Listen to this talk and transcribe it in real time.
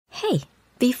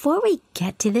Before we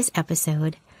get to this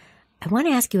episode, I want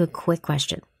to ask you a quick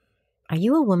question. Are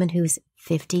you a woman who's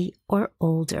 50 or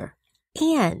older?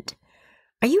 And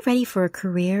are you ready for a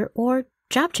career or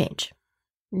job change?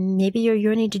 Maybe you're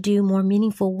yearning to do more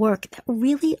meaningful work that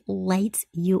really lights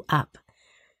you up.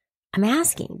 I'm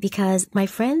asking because my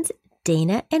friends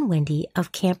Dana and Wendy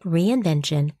of Camp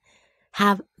Reinvention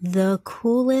have the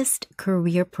coolest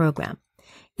career program.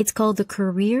 It's called the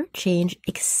Career Change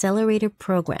Accelerator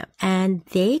Program, and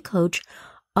they coach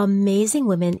amazing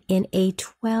women in a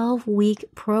 12-week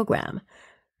program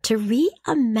to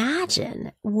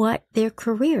reimagine what their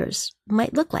careers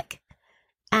might look like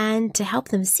and to help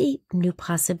them see new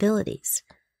possibilities.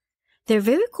 Their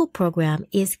very cool program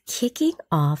is kicking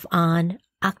off on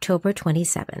October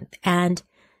 27th, and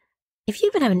if you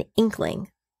even have an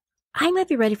inkling, I might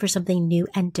be ready for something new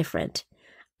and different,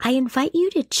 I invite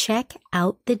you to check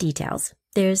out the details.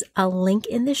 There's a link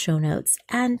in the show notes,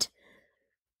 and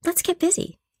let's get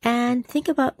busy and think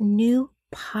about new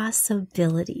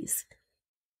possibilities.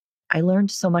 I learned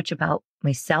so much about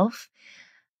myself.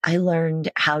 I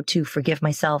learned how to forgive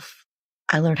myself.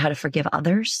 I learned how to forgive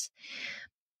others.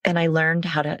 And I learned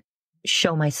how to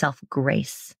show myself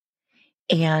grace.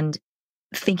 And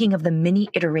thinking of the many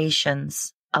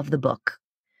iterations of the book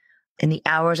and the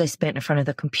hours I spent in front of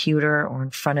the computer or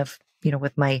in front of,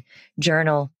 with my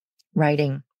journal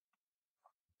writing,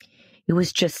 it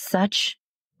was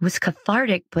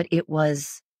cathartic, but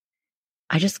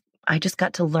I just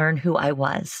got to learn who I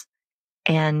was.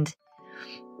 And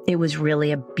it was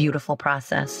really a beautiful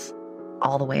process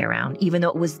all the way around, even though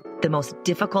it was the most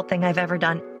difficult thing I've ever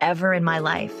done ever in my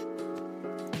life.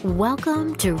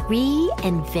 Welcome to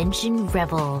Reinvention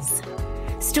Rebels.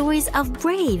 Stories of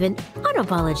brave and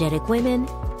unapologetic women,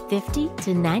 50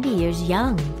 to 90 years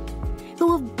young,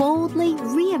 who have boldly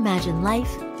reimagined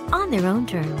life on their own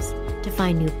terms to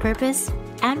find new purpose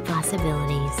and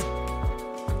possibilities.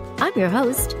 I'm your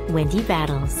host, Wendy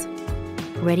Battles.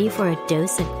 Ready for a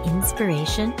dose of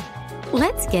inspiration?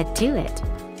 Let's get to it.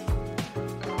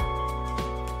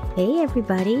 Hey,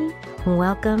 everybody.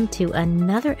 Welcome to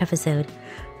another episode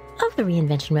of the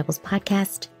Reinvention Rebels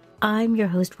podcast. I'm your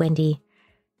host, Wendy,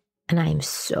 and I'm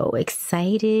so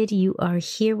excited you are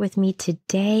here with me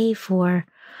today for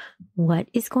what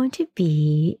is going to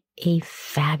be a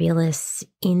fabulous,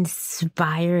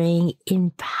 inspiring,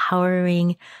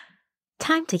 empowering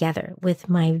time together with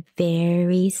my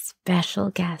very special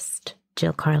guest,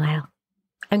 Jill Carlyle.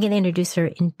 I'm going to introduce her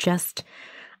in just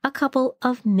a couple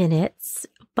of minutes,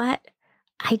 but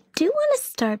I do want to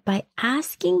start by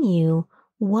asking you,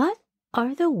 what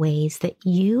are the ways that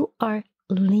you are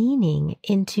leaning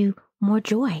into more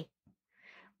joy?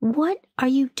 What are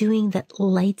you doing that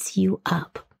lights you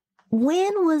up?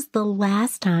 When was the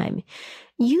last time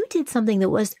you did something that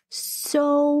was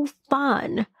so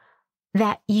fun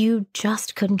that you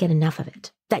just couldn't get enough of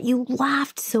it? That you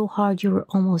laughed so hard you were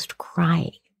almost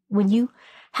crying? When you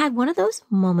had one of those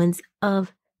moments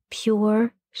of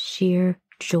pure, sheer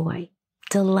joy,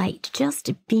 delight, just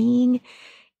being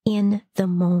in the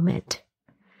moment.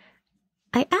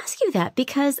 I ask you that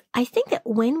because I think that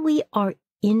when we are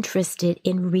interested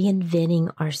in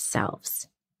reinventing ourselves,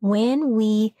 when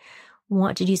we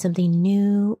want to do something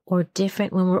new or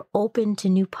different, when we're open to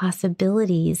new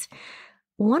possibilities,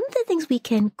 one of the things we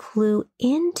can clue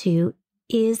into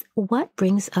is what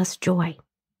brings us joy,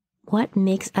 what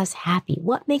makes us happy,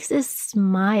 what makes us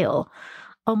smile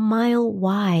a mile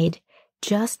wide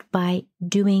just by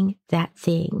doing that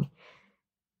thing.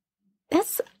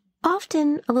 That's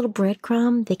often a little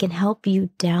breadcrumb that can help you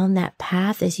down that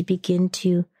path as you begin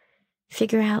to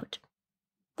figure out,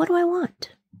 what do I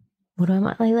want? What do I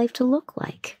want my life to look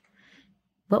like?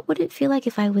 What would it feel like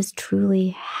if I was truly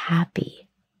happy?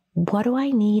 What do I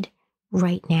need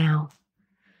right now?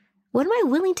 What am I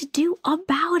willing to do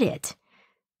about it?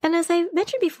 And as I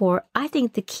mentioned before, I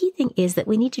think the key thing is that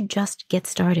we need to just get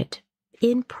started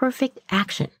in perfect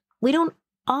action. We don't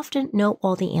often know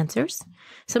all the answers.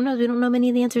 Sometimes we don't know many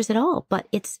of the answers at all, but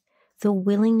it's the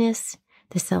willingness,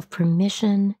 the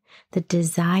self-permission, the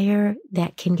desire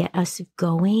that can get us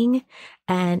going.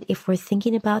 And if we're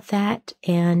thinking about that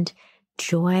and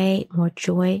joy,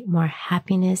 more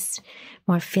happiness,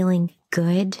 more feeling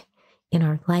good in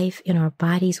our life, in our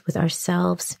bodies, with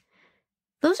ourselves,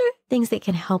 those are things that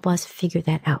can help us figure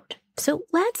that out. So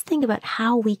let's think about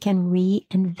how we can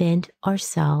reinvent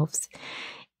ourselves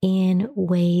in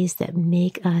ways that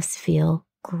make us feel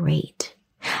great.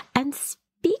 And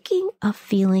speaking of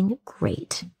feeling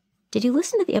great, did you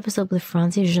listen to the episode with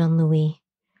Francie Jean-Louis?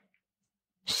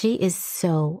 She is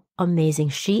so amazing.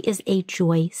 She is a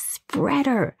joy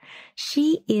spreader.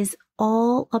 She is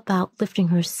all about lifting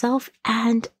herself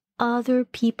and other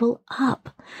people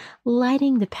up,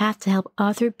 lighting the path to help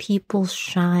other people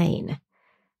shine.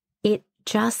 It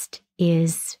just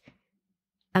is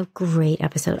a great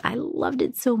episode. I loved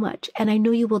it so much, and I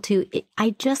know you will too.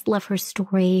 I just love her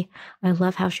story. I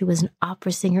love how she was an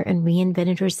opera singer and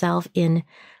reinvented herself in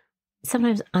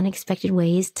sometimes unexpected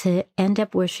ways to end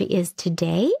up where she is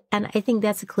today. And I think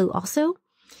that's a clue also.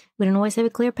 We don't always have a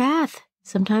clear path.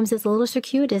 Sometimes it's a little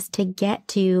circuitous to get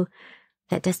to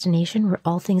that destination where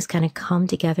all things kind of come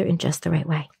together in just the right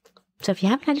way. So if you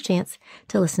haven't had a chance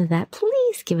to listen to that,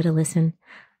 please give it a listen.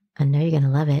 I know you're going to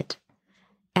love it.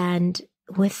 And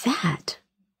with that,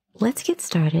 let's get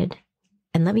started,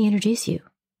 and let me introduce you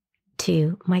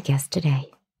to my guest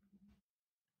today.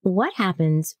 What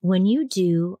happens when you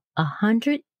do a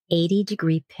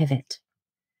 180-degree pivot?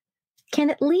 Can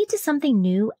it lead to something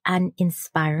new and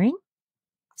inspiring?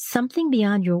 Something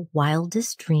beyond your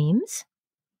wildest dreams?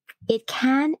 It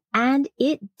can, and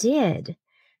it did,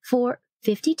 for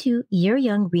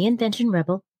 52-year-young reinvention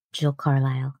rebel Jill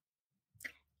Carlyle.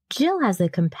 Jill has a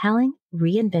compelling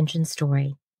reinvention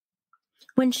story.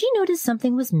 When she noticed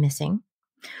something was missing,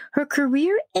 her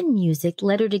career in music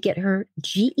led her to get her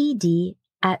GED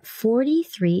at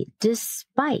 43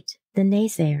 despite the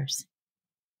naysayers.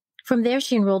 From there,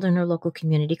 she enrolled in her local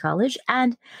community college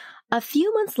and a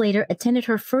few months later attended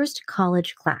her first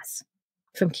college class.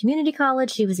 From community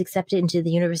college, she was accepted into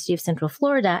the University of Central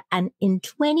Florida and in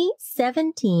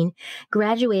 2017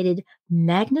 graduated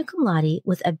magna cum laude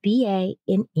with a BA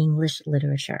in English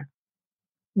literature.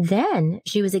 Then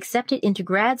she was accepted into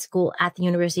grad school at the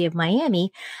University of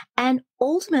Miami and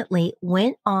ultimately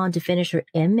went on to finish her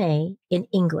MA in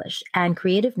English and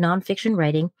creative nonfiction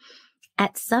writing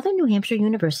at Southern New Hampshire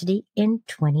University in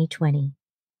 2020.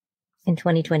 In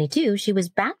 2022, she was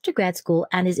back to grad school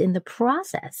and is in the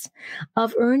process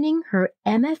of earning her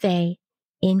MFA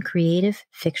in creative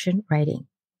fiction writing.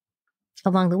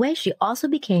 Along the way, she also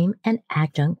became an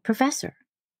adjunct professor.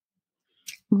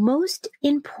 Most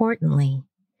importantly,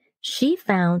 she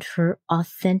found her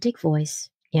authentic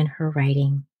voice in her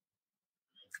writing.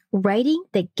 Writing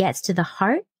that gets to the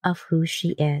heart of who she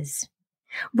is.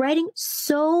 Writing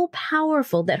so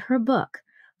powerful that her book,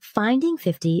 Finding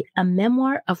 50, a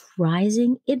memoir of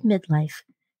rising in midlife,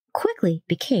 quickly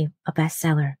became a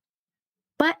bestseller.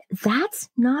 But that's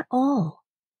not all.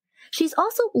 She's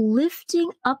also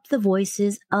lifting up the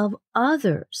voices of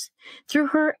others through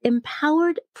her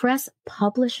Empowered Press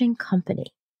publishing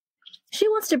company. She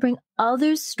wants to bring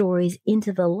others' stories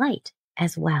into the light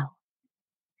as well.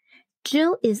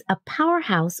 Jill is a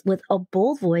powerhouse with a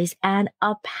bold voice and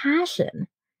a passion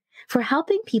for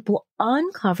helping people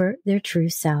uncover their true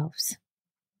selves.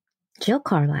 Jill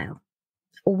Carlyle,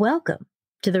 welcome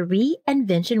to the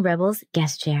Reinvention Rebels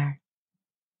guest chair.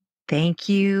 Thank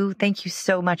you. Thank you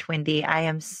so much, Wendy. I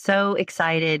am so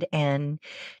excited and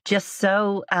just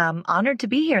so honored to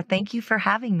be here. Thank you for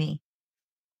having me.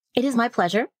 It is my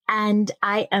pleasure. And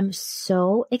I am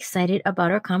so excited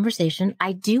about our conversation.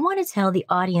 I do want to tell the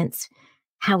audience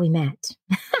how we met.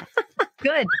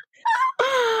 Good.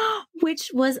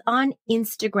 Which was on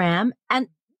Instagram. And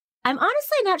I'm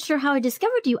honestly not sure how I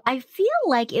discovered you. I feel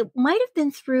like it might have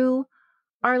been through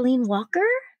Arlene Walker.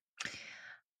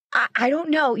 I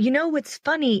don't know. You know, what's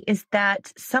funny is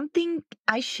that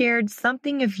I shared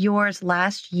something of yours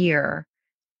last year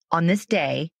on this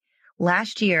day,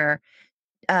 last year,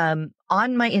 on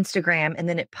my Instagram, and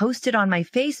then it posted on my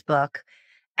Facebook,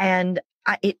 and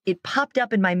it popped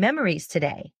up in my memories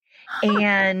today.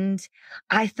 And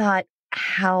I thought,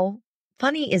 how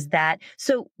funny is that?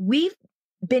 So we've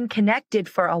been connected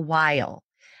for a while.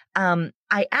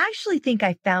 I actually think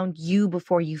I found you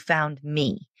before you found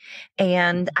me.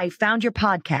 And I found your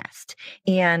podcast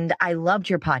and I loved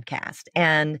your podcast.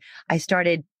 And I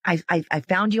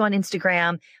found you on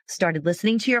Instagram, started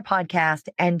listening to your podcast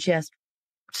and just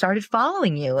started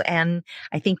following you. And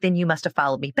I think then you must have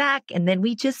followed me back. And then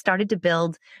we just started to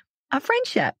build a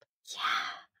friendship. Yeah.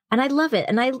 And I love it.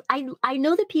 And I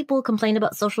know that people complain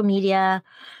about social media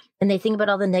and they think about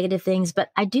all the negative things, but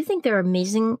I do think there are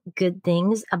amazing good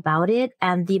things about it,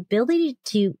 and the ability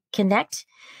to connect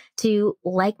to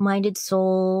like-minded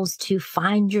souls, to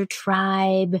find your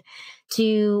tribe,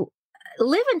 to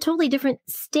live in totally different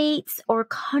states or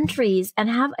countries and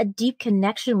have a deep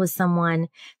connection with someone.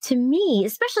 To me,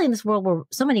 especially in this world where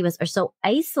so many of us are so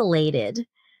isolated,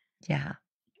 yeah,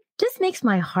 just makes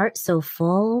my heart so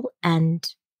full and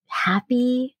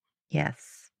happy.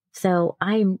 Yes. So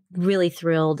I'm really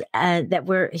thrilled that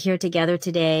we're here together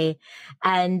today.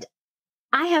 And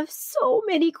I have so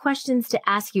many questions to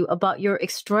ask you about your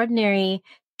extraordinary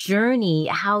journey,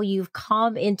 how you've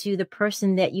come into the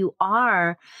person that you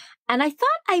are. And I thought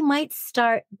I might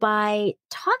start by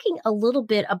talking a little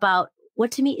bit about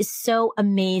what to me is so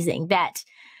amazing, that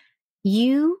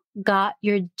you got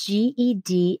your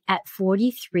GED at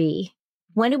 43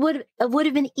 when it would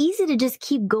have been easy to just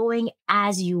keep going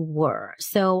as you were.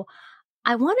 So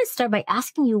I want to start by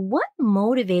asking you, what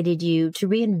motivated you to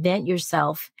reinvent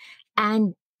yourself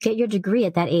and get your degree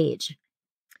at that age?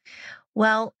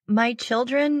 Well, my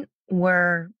children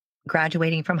were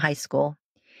graduating from high school,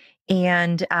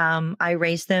 and I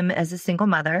raised them as a single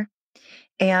mother.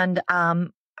 And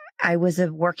I was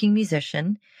a working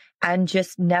musician and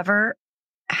just never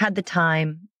had the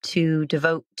time to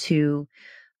devote to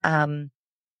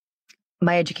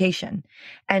my education.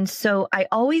 And so I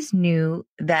always knew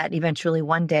that eventually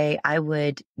one day I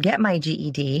would get my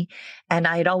GED, and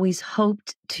I had always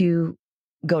hoped to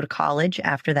go to college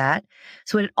after that.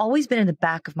 So it had always been in the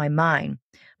back of my mind.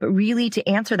 But really, to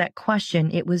answer that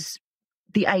question, it was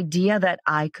the idea that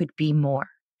I could be more,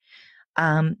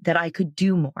 that I could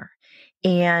do more,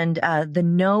 and the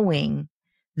knowing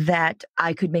that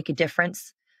I could make a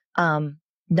difference,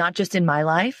 not just in my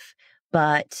life,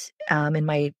 but in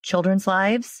my children's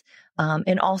lives,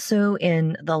 and also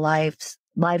in the lives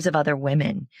of other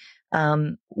women,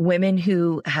 women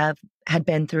who had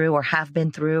been through or have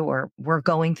been through or were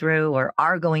going through or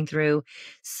are going through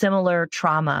similar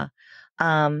trauma,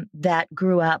 that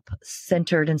grew up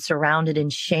centered and surrounded in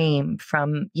shame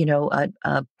from,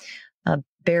 a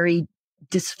very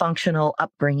dysfunctional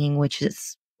upbringing, which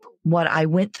is what I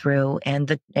went through,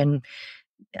 and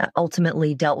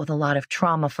ultimately dealt with a lot of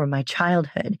trauma from my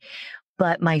childhood.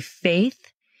 But my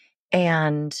faith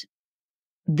and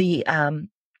the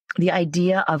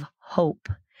idea of hope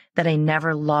that I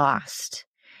never lost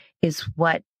is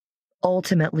what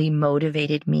ultimately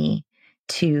motivated me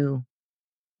to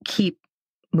keep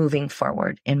moving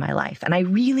forward in my life. And I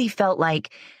really felt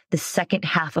like the second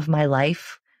half of my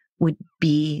life would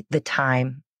be the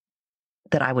time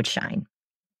that I would shine.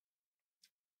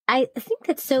 I think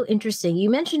that's so interesting. You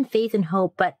mentioned faith and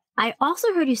hope, but I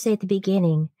also heard you say at the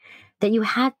beginning that you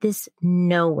had this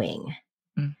knowing.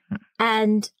 Mm-hmm.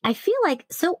 And I feel like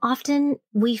so often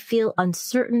we feel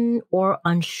uncertain or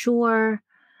unsure,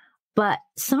 but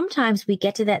sometimes we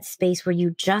get to that space where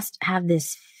you just have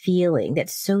this feeling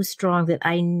that's so strong that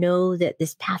I know that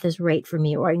this path is right for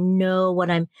me, or I know what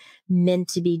I'm meant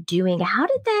to be doing. How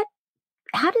did that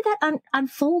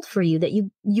unfold for you, that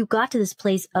you got to this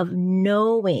place of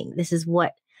knowing this is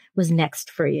what was next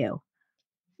for you?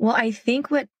 Well, I think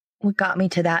what got me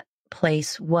to that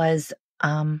place was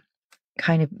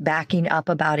kind of backing up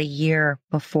about a year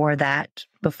before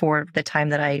the time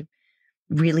that I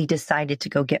really decided to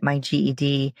go get my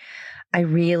GED.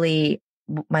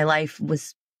 My life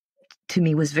was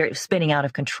very spinning out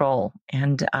of control.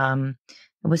 And I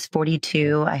was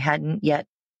 42. I hadn't yet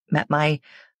met my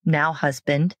now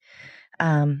husband.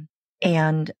 And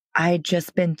I had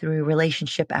just been through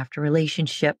relationship after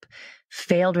relationship,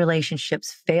 failed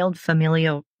relationships, failed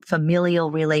familial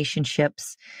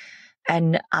relationships.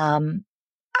 And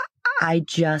I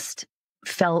just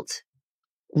felt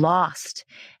lost.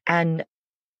 And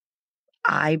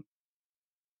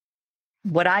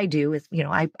what I do is,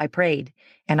 I prayed,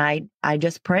 and I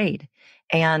just prayed,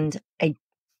 and I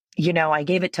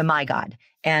gave it to my God,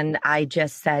 and I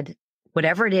just said,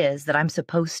 whatever it is that I'm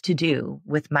supposed to do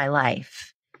with my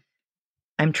life,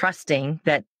 I'm trusting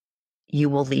that you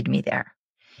will lead me there.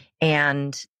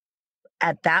 And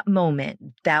at that moment,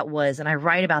 and I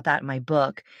write about that in my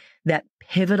book, that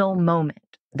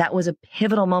was a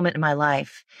pivotal moment in my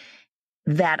life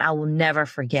that I will never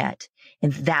forget.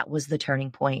 And that was the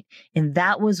turning point. And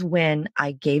that was when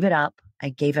I gave it up. I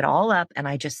gave it all up. And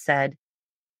I just said,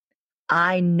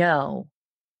 I know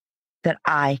that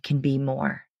I can be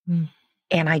more.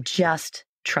 And I just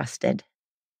trusted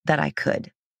that I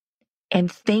could.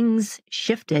 And things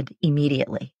shifted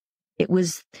immediately. It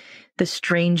was the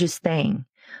strangest thing,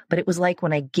 but it was like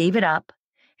when I gave it up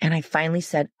and I finally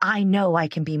said, I know I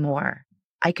can be more.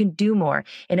 I can do more.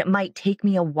 And it might take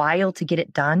me a while to get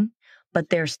it done, but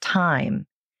there's time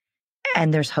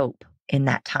and there's hope in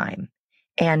that time.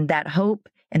 And that hope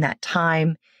and that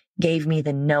time gave me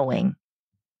the knowing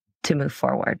to move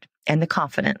forward, and the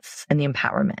confidence and the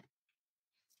empowerment.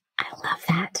 I love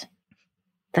that.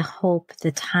 The hope,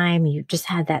 the time, you just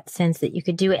had that sense that you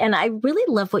could do it. And I really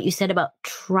love what you said about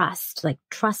trust, like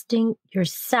trusting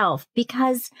yourself,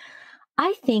 because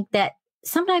I think that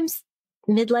sometimes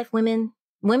midlife women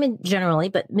generally,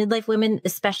 but midlife women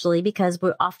especially, because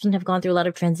we often have gone through a lot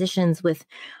of transitions with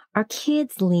our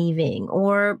kids leaving,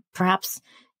 or perhaps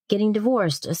getting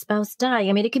divorced, a spouse dying.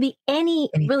 I mean, it could be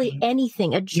really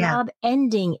anything, a job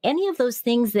ending, any of those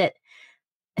things that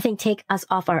I think take us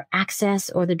off our axis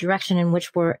or the direction in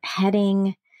which we're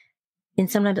heading in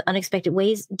sometimes unexpected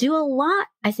ways, do a lot,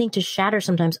 I think, to shatter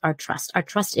sometimes our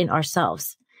trust in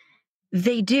ourselves.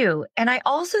 They do. And I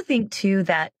also think too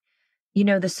that,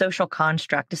 the social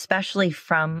construct, especially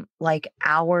from like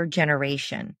our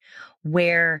generation,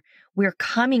 where we're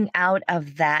coming out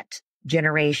of that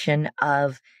generation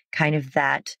of kind of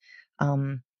that,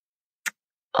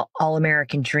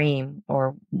 all-American dream,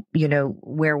 or,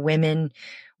 where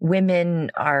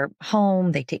women are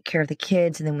home, they take care of the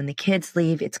kids. And then when the kids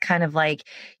leave, it's kind of like,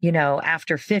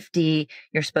 after 50,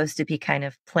 you're supposed to be kind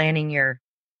of planning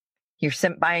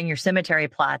buying your cemetery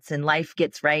plots, and life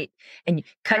gets right. And you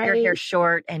cut your hair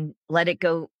short and let it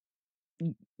go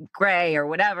gray or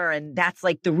whatever. And that's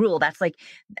like the rule.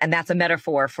 And that's a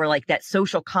metaphor for like that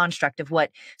social construct of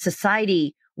what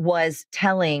society was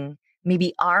telling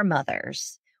maybe our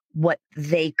mothers what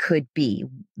they could be,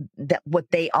 what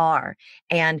they are.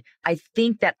 And I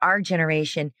think that our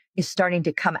generation is starting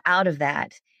to come out of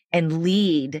that and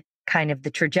lead kind of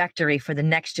the trajectory for the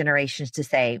next generations to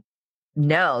say,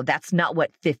 no, that's not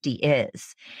what 50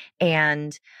 is.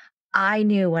 And I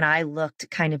knew when I looked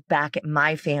kind of back at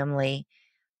my family,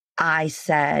 I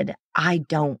said, I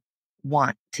don't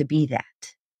want to be that,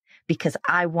 because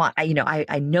I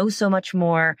know so much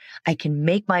more. I can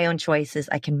make my own choices.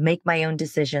 I can make my own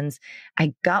decisions.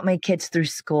 I got my kids through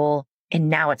school, and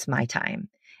now it's my time.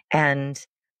 And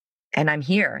I'm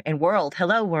here. And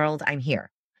hello world, I'm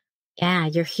here. Yeah,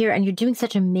 you're here and you're doing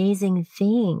such amazing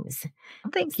things.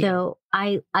 Well, thank you. So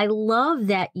I love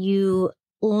that you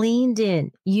leaned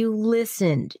in, you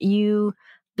listened, you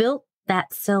built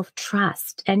that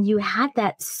self-trust, and you had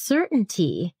that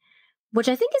certainty, which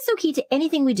I think is so key to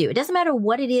anything we do. It doesn't matter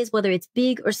what it is, whether it's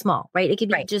big or small, right? It could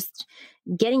be just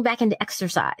getting back into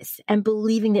exercise and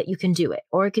believing that you can do it.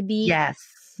 Or it could be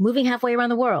moving halfway around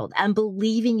the world and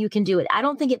believing you can do it. I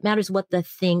don't think it matters what the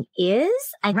thing is.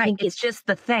 I think it's just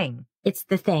the thing. It's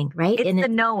the thing, right? It's the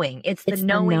knowing. It's the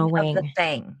knowing of the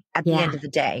thing at the end of the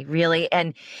day, really.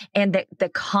 And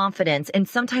the confidence. And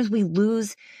sometimes we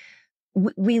lose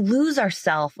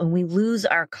ourselves and we lose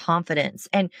our confidence.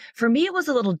 And for me, it was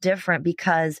a little different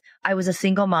because I was a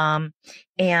single mom,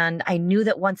 and I knew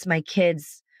that once my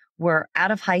kids were out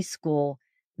of high school,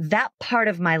 that part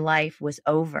of my life was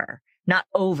over. Not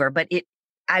over, but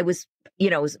I was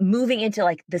moving into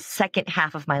like the second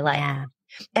half of my life. Yeah.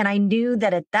 And I knew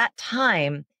that at that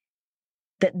time,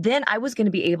 that then I was going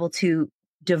to be able to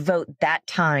devote that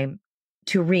time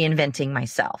to reinventing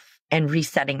myself and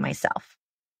resetting myself.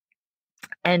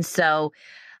 And so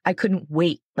I couldn't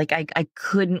wait. Like I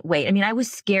couldn't wait. I mean, I was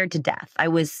scared to death. I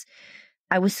was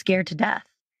scared to death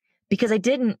because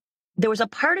there was a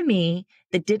part of me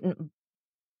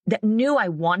that knew I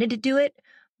wanted to do it,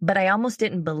 but I almost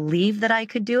didn't believe that I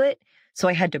could do it. So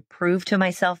I had to prove to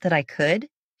myself that I could.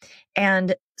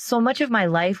 And so much of my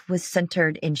life was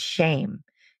centered in shame,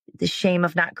 the shame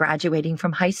of not graduating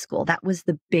from high school. That was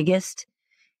the biggest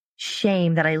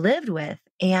shame that I lived with.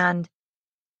 And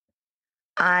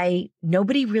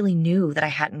nobody really knew that I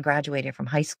hadn't graduated from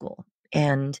high school.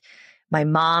 And my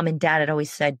mom and dad had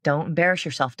always said, don't embarrass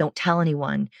yourself. Don't tell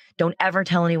anyone. Don't ever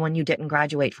tell anyone you didn't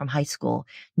graduate from high school.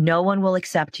 No one will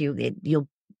accept you.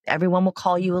 Everyone will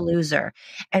call you a loser.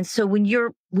 And so when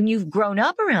you've grown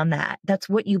up around that, that's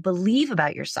what you believe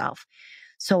about yourself.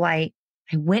 So I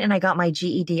went and I got my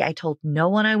GED. I told no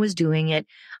one I was doing it.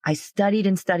 I studied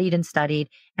and studied and studied,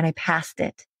 and I passed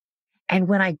it. And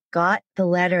when I got the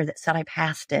letter that said I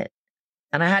passed it,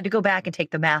 and I had to go back and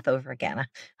take the math over again.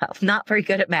 I'm not very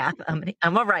good at math.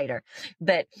 I'm a writer,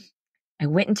 but I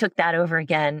went and took that over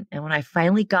again. And when I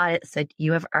finally got it said,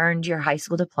 you have earned your high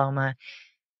school diploma,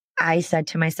 I said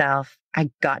to myself,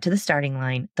 I got to the starting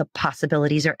line. The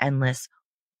possibilities are endless.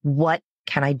 What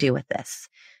can I do with this?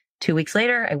 2 weeks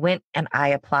later, I went and I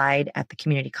applied at the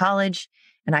community college,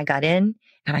 and I got in,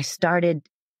 and I started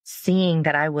seeing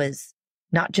that I was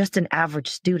not just an average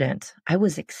student, I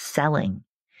was excelling.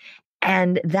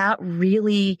 And that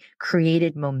really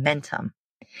created momentum.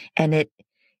 And it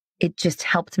just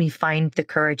helped me find the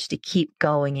courage to keep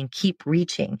going and keep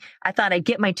reaching. I thought I'd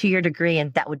get my 2-year degree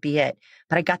and that would be it.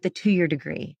 But I got the 2-year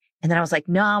degree. And then I was like,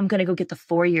 no, I'm going to go get the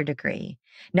 4-year degree.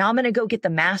 Now I'm going to go get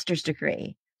the master's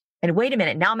degree. And wait a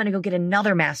minute, now I'm going to go get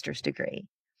another master's degree.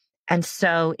 And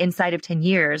so inside of 10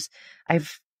 years,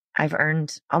 I've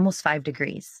earned almost 5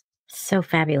 degrees. So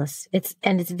fabulous. It's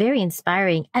very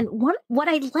inspiring. And what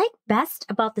I like best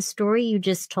about the story you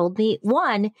just told me,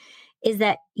 one, is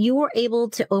that you were able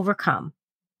to overcome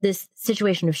this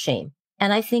situation of shame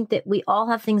And I think that we all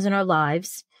have things in our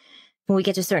lives when we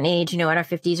get to a certain age, in our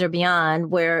 50s or beyond,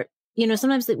 where,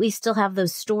 sometimes that we still have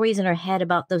those stories in our head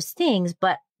about those things,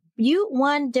 but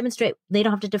demonstrate they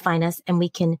don't have to define us and we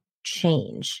can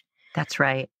change. That's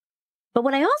right. But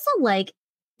what I also like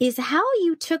is how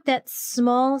you took that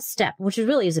small step, which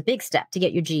really is a big step to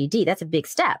get your GED. That's a big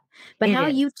step. But how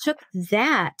you took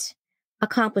that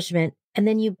accomplishment and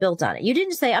then you built on it. You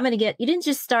didn't say, you didn't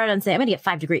just start on saying, I'm going to get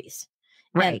 5 degrees.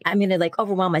 Right. And I'm going to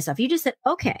overwhelm myself. You just said,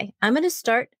 okay, I'm going to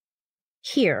start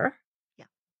here. Yeah.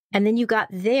 And then you got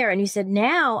there and you said,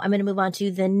 now I'm going to move on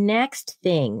to the next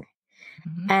thing.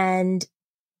 Mm-hmm. And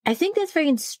I think that's very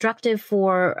instructive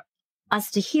for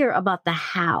us to hear about the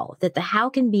how, that the how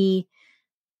can be,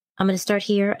 I'm going to start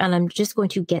here and I'm just going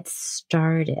to get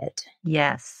started.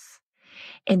 Yes.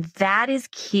 And that is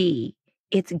key.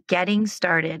 It's getting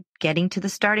started, getting to the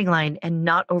starting line and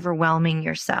not overwhelming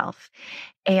yourself.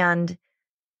 And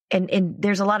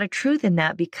there's a lot of truth in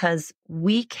that, because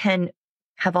we can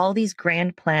have all these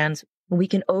grand plans. We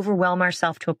can overwhelm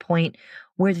ourselves to a point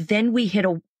where then we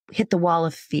hit the wall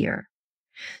of fear.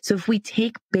 So if we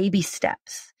take baby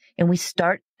steps and we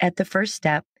start at the first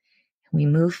step, we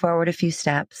move forward a few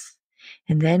steps,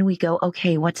 and then we go,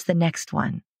 okay, what's the next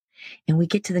one? And we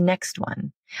get to the next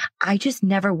one. I just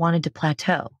never wanted to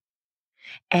plateau.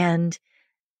 And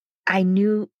I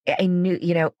knew,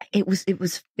 it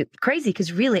was crazy,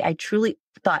 because really, I truly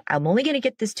thought I'm only going to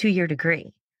get this 2-year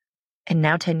degree. And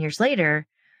now 10 years later,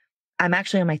 I'm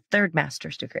actually on my 3rd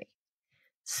master's degree.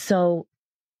 So,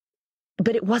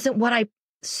 but it wasn't what I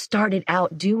started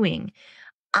out doing.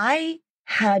 I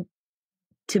had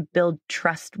to build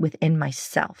trust within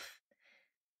myself.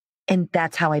 And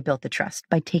that's how I built the trust,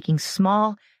 by taking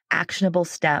small, actionable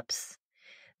steps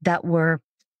that were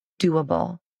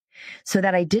doable, so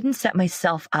that I didn't set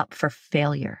myself up for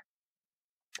failure.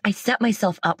 I set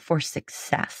myself up for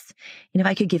success. And if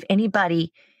I could give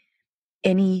anybody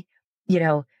any,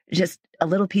 just a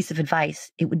little piece of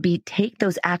advice, it would be take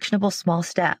those actionable small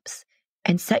steps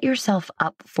and set yourself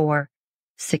up for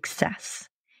success.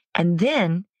 And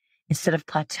then, instead of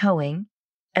plateauing,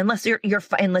 unless you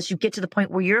get to the point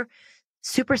where you're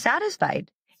super satisfied,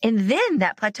 and then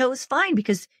that plateau is fine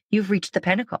because you've reached the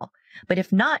pinnacle. But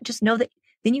if not, just know that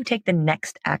then you take the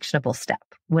next actionable step,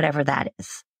 whatever that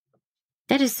is.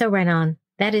 That is so right on.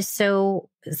 That is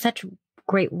such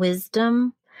great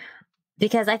wisdom,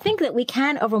 because I think that we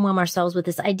can overwhelm ourselves with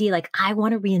this idea, like, I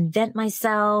want to reinvent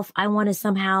myself. I want to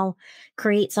somehow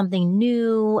create something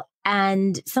new.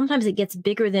 And sometimes it gets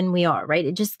bigger than we are, right?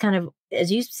 It just kind of,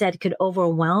 as you said, could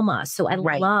overwhelm us. So I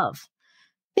love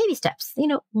baby steps,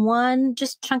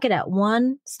 just chunk it out,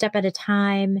 one step at a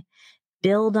time,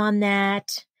 build on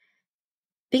that.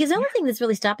 Because the only thing that's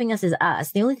really stopping us is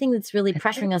us. The only thing that's really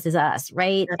pressuring us is us,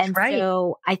 right? That's right.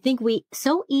 So I think we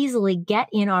so easily get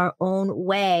in our own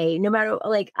way, no matter,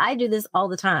 I do this all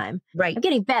the time. Right. I'm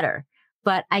getting better,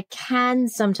 but I can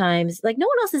sometimes, no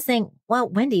one else is saying, well,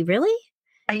 Wendy, really?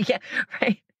 Yeah,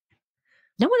 right.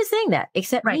 No one is saying that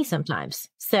except me sometimes.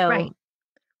 So, right.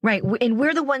 And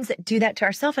we're the ones that do that to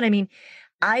ourselves. And I mean,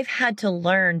 I've had to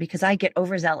learn, because I get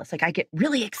overzealous. I get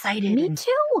really excited. Me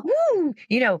too. Woo,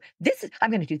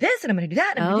 I'm going to do this and I'm going to do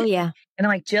that. And yeah. And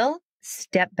I'm like, Jill,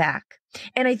 step back.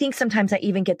 And I think sometimes I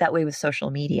even get that way with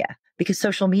social media, because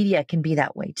social media can be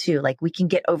that way too. Like, we can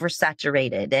get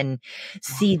oversaturated and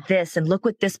see this and look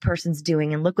what this person's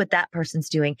doing and look what that person's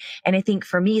doing. And I think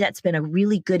for me, that's been a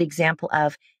really good example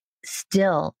of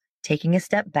still taking a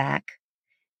step back,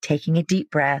 taking a deep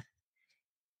breath,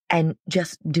 and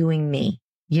just doing me,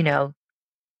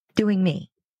 doing me.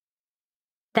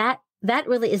 That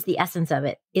really is the essence of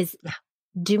it, is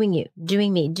doing you,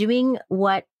 doing me, doing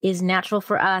what is natural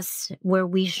for us, where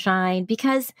we shine.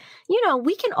 Because,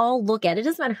 we can all look at it. It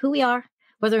doesn't matter who we are,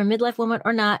 whether we're a midlife woman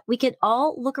or not. We can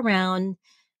all look around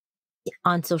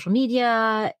on social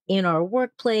media, in our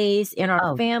workplace, in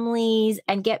our families,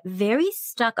 and get very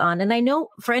stuck on. And I know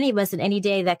for any of us in any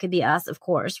day, that could be us, of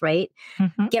course, right?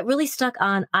 Mm-hmm. Get really stuck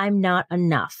on, I'm not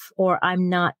enough, or I'm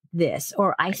not this,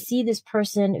 or I see this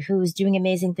person who's doing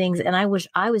amazing things and I wish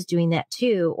I was doing that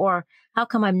too, or how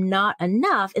come I'm not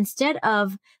enough? Instead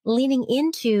of leaning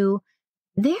into,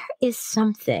 there is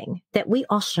something that we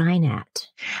all shine at.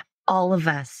 All of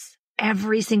us,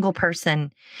 every single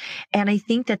person. And I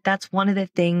think that that's one of the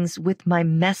things with my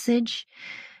message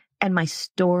and my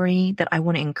story that I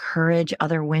want to encourage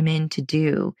other women to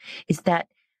do, is that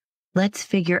let's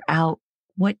figure out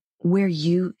where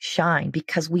you shine,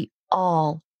 because we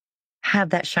all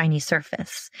have that shiny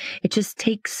surface. It just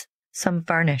takes some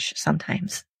varnish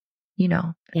sometimes,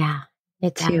 Yeah,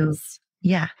 it does.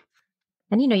 Yeah.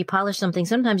 And, you polish something.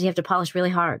 Sometimes you have to polish really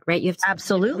hard, right? You have to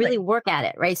Absolutely. really work at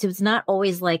it, right? So it's not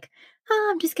always like, oh,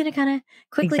 I'm just going to kind of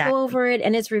quickly Exactly. go over it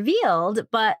and it's revealed.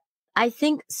 But I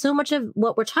think so much of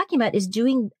what we're talking about is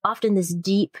doing often this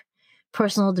deep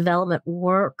personal development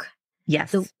work.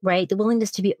 Yes. Right? The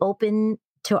willingness to be open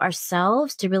to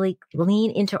ourselves, to really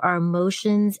lean into our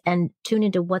emotions and tune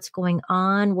into what's going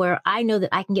on, where I know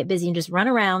that I can get busy and just run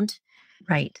around.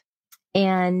 Right.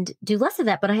 And do less of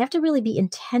that, but I have to really be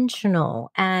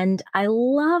intentional. And I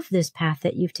love this path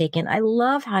that you've taken. I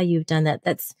love how you've done that.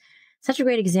 That's such a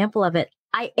great example of it.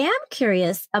 I am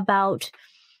curious about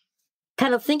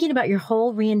kind of thinking about your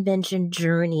whole reinvention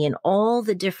journey and all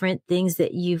the different things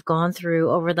that you've gone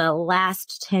through over the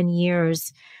last 10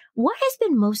 years. What has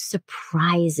been most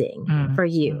surprising for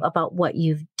you about what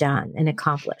you've done and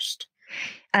accomplished?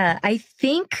 I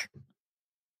think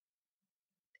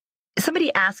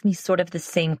somebody asked me sort of the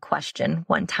same question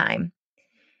one time.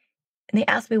 And they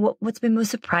asked me what's been most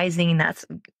surprising. And that's,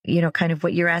 kind of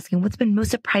what you're asking. What's been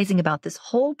most surprising about this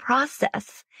whole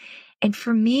process? And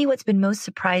for me, what's been most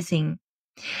surprising,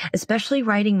 especially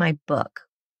writing my book,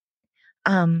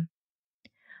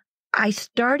 I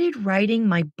started writing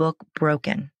my book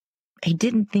broken. I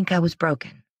didn't think I was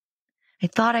broken. I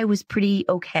thought I was pretty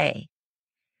okay.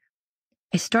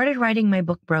 I started writing my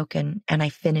book broken and I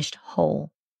finished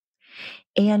whole.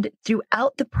 And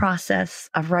throughout the process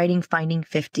of writing Finding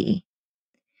 50,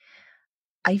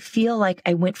 I feel like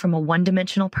I went from a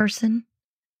one-dimensional person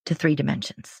to 3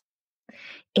 dimensions.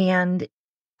 And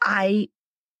I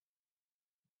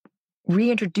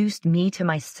reintroduced me to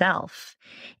myself.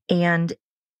 And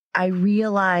I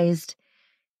realized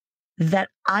that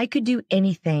I could do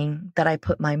anything that I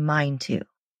put my mind to.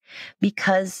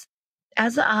 Because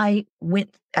as I've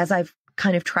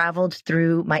kind of traveled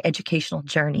through my educational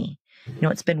journey,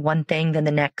 it's been one thing, then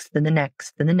the next, then the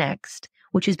next, then the next,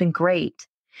 which has been great.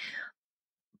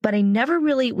 But I never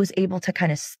really was able to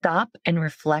kind of stop and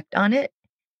reflect on it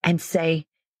and say,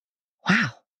 wow,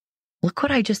 look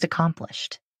what I just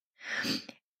accomplished.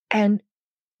 And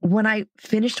when I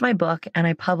finished my book and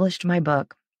I published my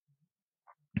book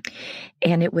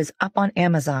and it was up on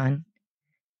Amazon,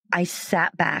 I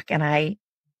sat back and I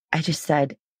just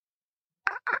said,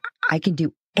 I can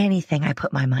do anything I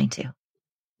put my mind to.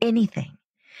 Anything.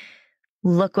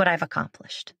 Look what I've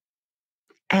accomplished.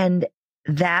 And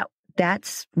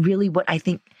that's really what I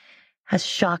think has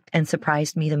shocked and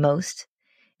surprised me the most,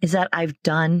 is that I've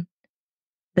done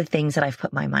the things that I've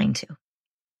put my mind to.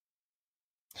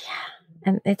 Yeah.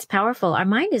 And it's powerful. Our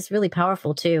mind is really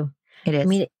powerful too. It is. I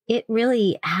mean, it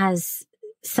really has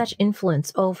such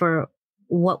influence over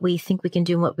what we think we can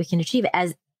do and what we can achieve,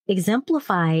 as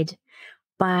exemplified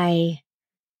by,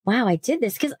 wow, I did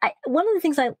this. Because one of the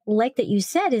things I like that you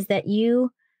said is that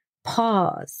you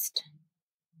paused.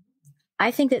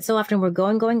 I think that so often we're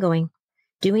going, doing.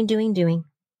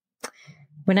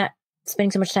 We're not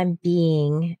spending so much time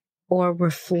being or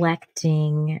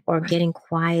reflecting or getting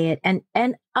quiet and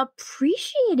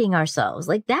appreciating ourselves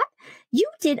like that. You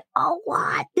did a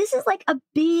lot. This is like a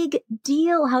big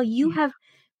deal, how you have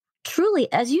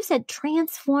truly, as you said,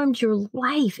 transformed your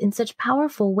life in such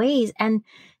powerful ways. And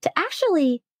to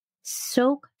actually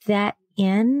soak that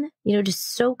in, to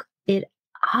soak it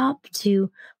up, to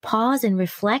pause and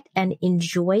reflect and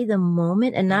enjoy the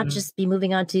moment and not just be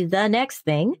moving on to the next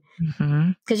thing.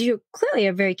 Because you're clearly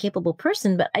a very capable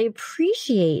person, but I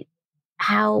appreciate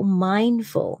how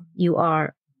mindful you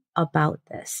are about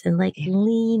this and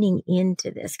leaning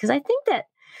into this. Because I think that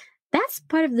that's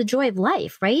part of the joy of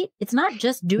life, right? It's not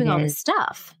just doing all this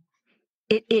stuff.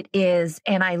 It is.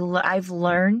 And I've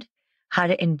learned how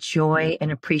to enjoy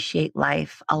and appreciate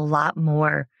life a lot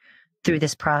more through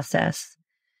this process.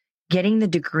 Getting the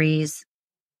degrees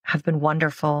have been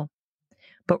wonderful,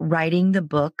 but writing the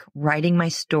book, writing my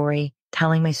story,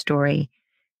 telling my story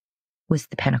was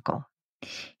the pinnacle.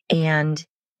 And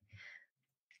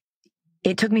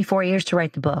it took me 4 years to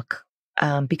write the book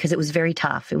because it was very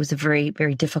tough. It was a very,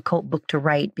 very difficult book to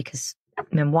write because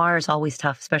memoir is always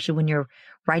tough, especially when you're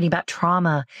writing about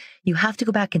trauma. You have to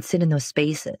go back and sit in those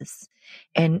spaces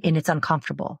and it's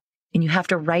uncomfortable. And you have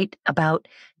to write about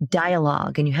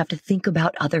dialogue and you have to think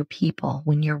about other people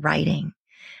when you're writing.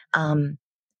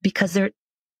 Because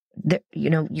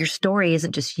your story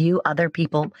isn't just you, other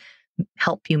people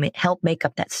help make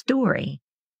up that story.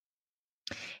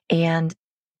 And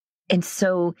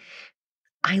so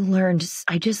I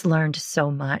just learned so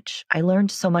much. I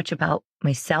learned so much about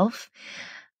myself.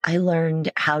 I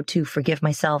learned how to forgive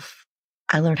myself.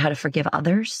 I learned how to forgive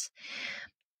others.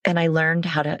 And I learned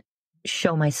how to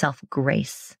show myself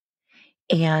grace.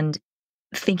 And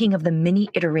thinking of the many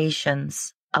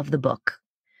iterations of the book,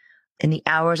 and the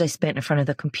hours I spent in front of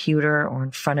the computer or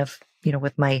in front of,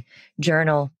 with my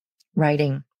journal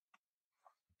writing,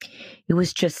 it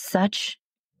was cathartic,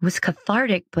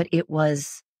 but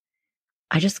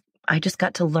I just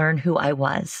got to learn who I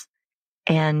was.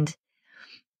 And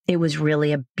it was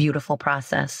really a beautiful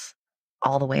process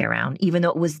all the way around, even though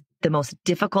it was the most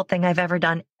difficult thing I've ever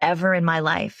done ever in my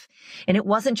life. And it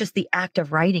wasn't just the act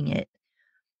of writing it.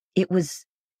 It was,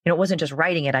 it wasn't just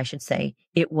writing it, I should say.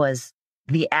 It was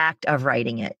the act of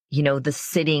writing it, the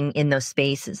sitting in those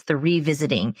spaces, the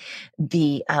revisiting,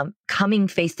 the coming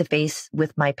face to face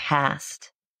with my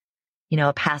past,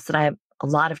 a past that a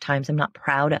lot of times I'm not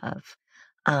proud of.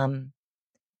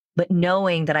 But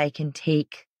knowing that I can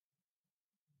take,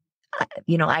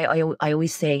 I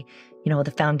always say,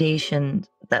 the foundation,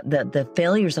 the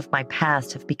failures of my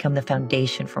past have become the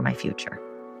foundation for my future.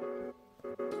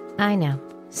 I know.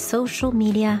 Social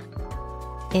media,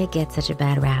 it gets such a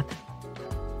bad rap.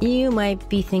 You might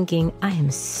be thinking, I am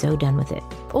so done with it,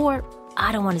 or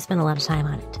I don't want to spend a lot of time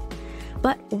on it.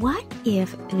 But what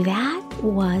if that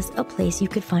was a place you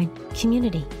could find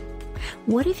community?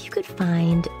 What if you could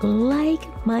find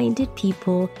like-minded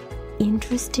people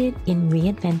interested in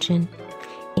reinvention,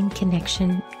 in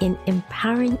connection, in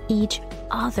empowering each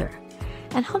other,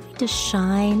 and helping to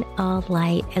shine a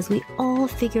light as we all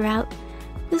figure out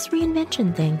this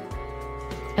reinvention thing?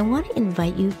 I want to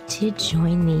invite you to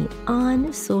join me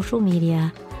on social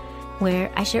media,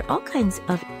 where I share all kinds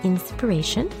of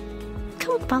inspiration.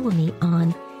 Come follow me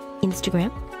on Instagram,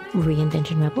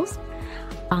 Reinvention Rebels,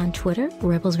 on Twitter,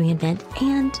 Rebels Reinvent,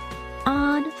 and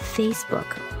on Facebook,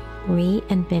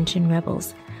 Reinvention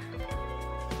Rebels.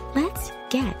 Let's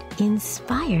get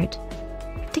inspired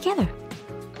together.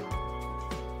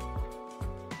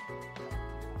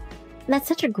 That's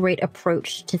such a great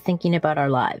approach to thinking about our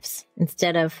lives.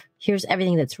 Instead of, here's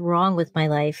everything that's wrong with my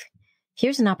life,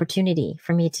 here's an opportunity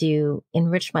for me to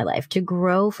enrich my life, to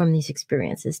grow from these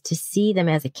experiences, to see them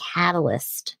as a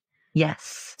catalyst.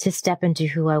 Yes. To step into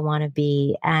who I want to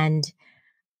be. And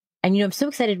I'm so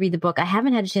excited to read the book. I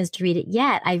haven't had a chance to read it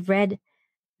yet. I've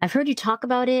heard you talk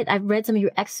about it. I've read some of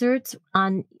your excerpts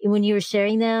when you were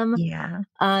sharing them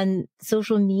on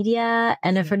social media.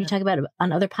 And I've heard you talk about it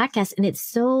on other podcasts. And it's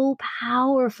so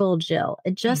powerful, Jill.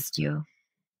 It just, Thank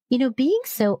you. Being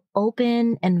so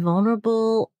open and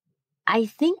vulnerable, I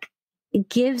think it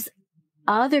gives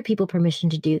other people permission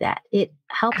to do that. It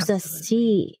helps us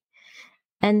see.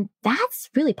 And that's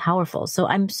really powerful. So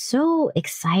I'm so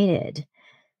excited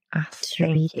to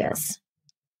read this.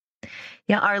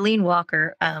 Yeah, Arlene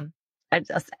Walker.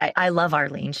 I love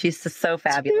Arlene. She's just so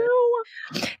fabulous.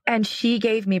 And she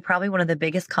gave me probably one of the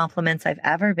biggest compliments I've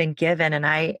ever been given. And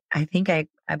I think I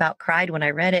about cried when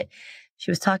I read it. She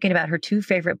was talking about her two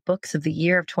favorite books of the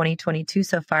year of 2022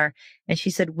 so far. And she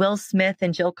said, Will Smith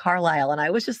and Jill Carlyle. And I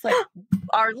was just like,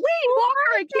 Arlene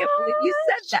Walker, I can't believe you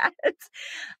said that.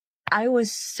 I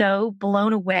was so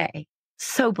blown away.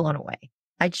 So blown away.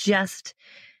 I just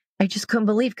couldn't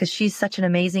believe, because she's such an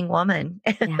amazing woman.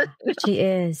 Yeah, she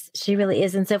is. She really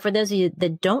is. And so for those of you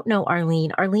that don't know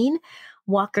Arlene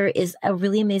Walker is a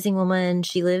really amazing woman.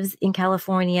 She lives in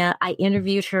California. I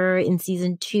interviewed her in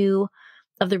season 2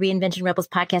 of the Reinvention Rebels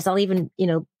podcast. I'll even,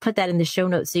 put that in the show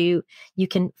notes so you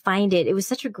can find it. It was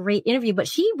such a great interview, but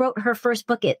she wrote her first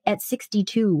book at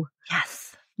 62.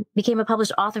 Yes. Became a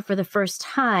published author for the first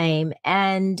time.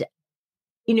 And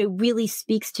really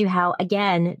speaks to how,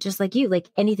 again, just like you, like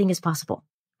anything is possible.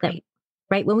 Right?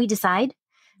 When we decide,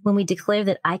 when we declare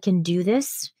that I can do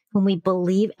this, when we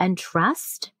believe and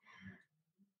trust,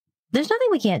 there's nothing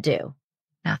we can't do.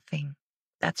 Nothing.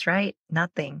 That's right.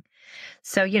 Nothing.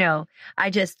 So,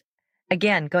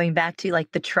 again, going back to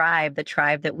like the tribe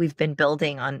that we've been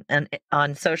building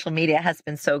on social media has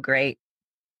been so great.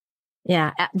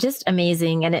 Yeah, just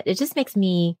amazing. And it just makes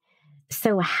me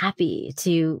so happy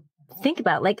to think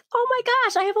about, like, oh my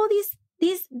gosh, I have all these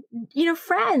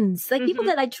friends, like people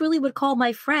that I truly would call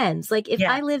my friends. Like if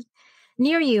I lived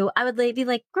near you, I would be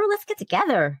like, girl, let's get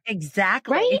together.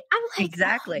 Exactly. Right? I'm like,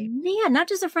 exactly. Oh, man, not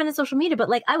just a friend on social media, but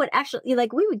like I would actually I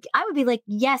would be like,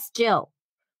 yes, Jill.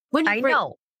 I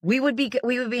know. We would be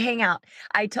hanging out.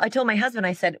 I told my husband,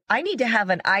 I said, I need to have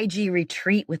an IG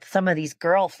retreat with some of these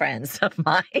girlfriends of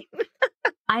mine.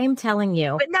 I am telling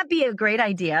you. Wouldn't that be a great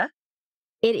idea?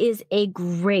 It is a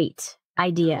great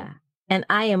idea. And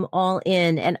I am all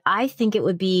in. And I think it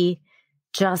would be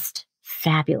just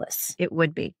fabulous. It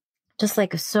would be. Just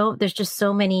like there's just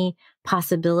so many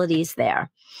possibilities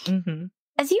there. Mm-hmm.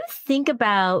 As you think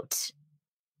about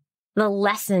the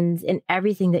lessons in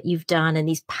everything that you've done and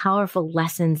these powerful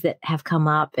lessons that have come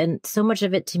up, and so much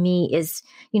of it to me is,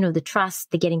 the trust,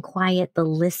 the getting quiet, the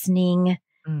listening,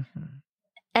 Mhm.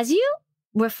 As you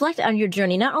reflect on your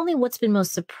journey, not only what's been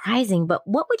most surprising, but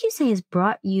what would you say has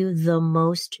brought you the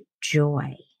most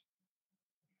joy?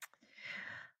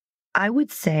 I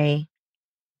would say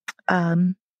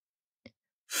um,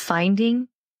 finding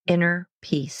inner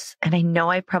peace. And I know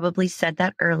I probably said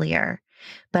that earlier,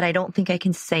 but I don't think I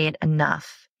can say it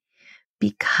enough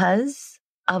because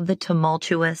of the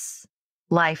tumultuous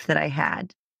life that I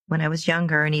had when I was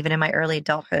younger and even in my early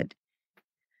adulthood.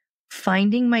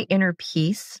 Finding my inner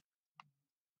peace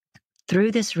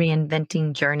through this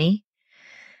reinventing journey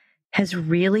has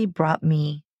really brought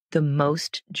me the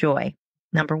most joy.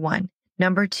 Number one.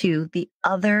 Number two, the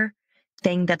other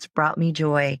thing that's brought me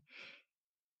joy,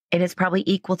 and it's probably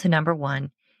equal to number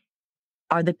one,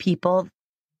 are the people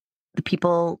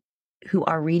who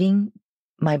are reading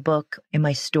my book and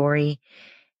my story,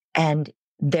 and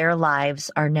their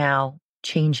lives are now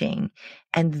changing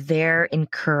and they're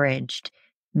encouraged.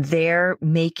 They're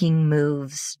making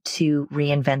moves to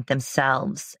reinvent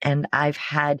themselves. And I've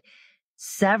had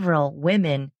several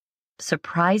women,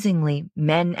 surprisingly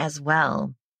men as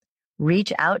well,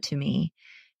 reach out to me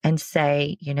and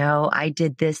say, I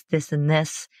did this, this, and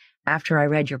this after I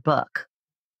read your book.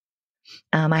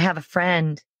 I have a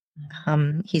friend,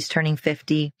 he's turning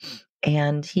 50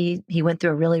 and he went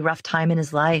through a really rough time in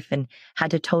his life and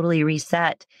had to totally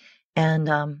reset.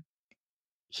 And,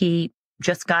 he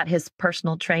just got his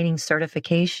personal training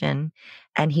certification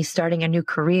and he's starting a new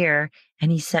career.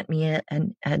 And he sent me a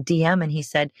DM and he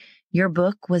said, your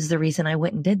book was the reason I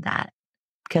went and did that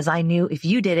because I knew if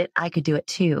you did it, I could do it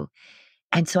too.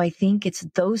 And so I think it's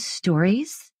those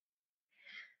stories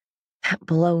that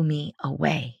blow me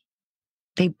away.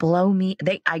 They blow me.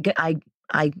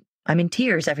 I'm in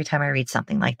tears every time I read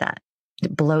something like that.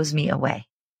 It blows me away.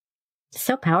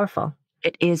 So powerful.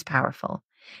 It is powerful.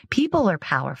 People are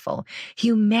powerful.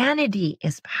 Humanity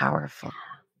is powerful.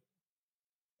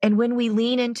 And when we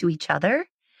lean into each other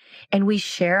and we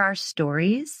share our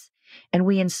stories and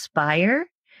we inspire,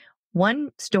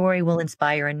 one story will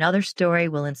inspire another story,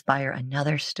 will inspire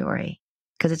another story.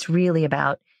 Because it's really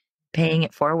about paying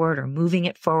it forward or moving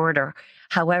it forward or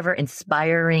however,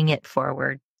 inspiring it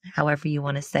forward, however you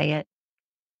want to say it.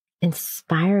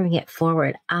 Inspiring it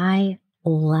forward. I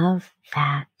love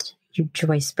that. You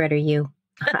joy spreader, you.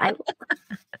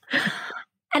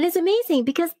 And it's amazing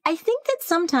because I think that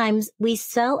sometimes we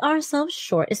sell ourselves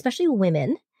short, especially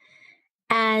women,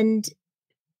 and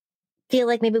feel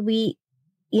like maybe we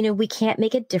can't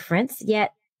make a difference,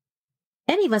 yet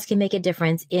any of us can make a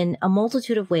difference in a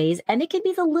multitude of ways. And it can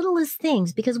be the littlest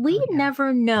things because we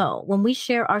never know when we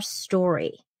share our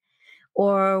story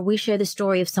or we share the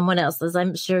story of someone else, as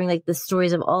I'm sharing like the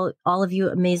stories of all of you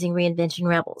amazing Reinvention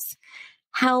Rebels,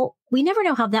 how we never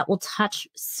know how that will touch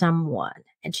someone.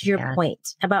 And to your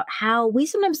point about how we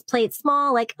sometimes play it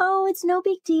small, like, oh, it's no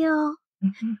big deal.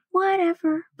 Mm-hmm.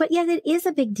 Whatever. But yes, it is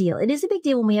a big deal. It is a big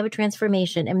deal when we have a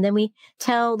transformation and then we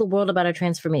tell the world about our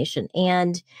transformation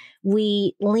and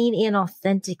we lean in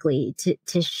authentically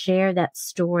to share that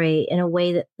story in a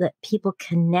way that people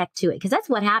connect to it. Because that's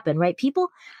what happened, right? People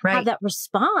have that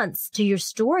response to your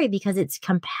story because it's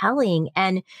compelling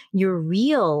and you're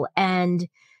real and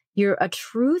you're a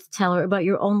truth teller about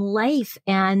your own life.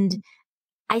 And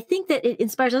I think that it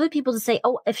inspires other people to say,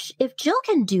 oh, if Jill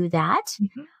can do that,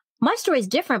 mm-hmm. my story is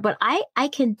different, but I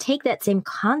can take that same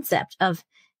concept of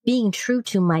being true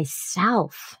to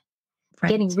myself,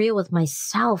 getting real with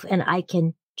myself, and I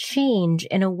can change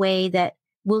in a way that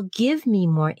will give me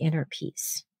more inner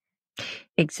peace.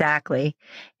 Exactly.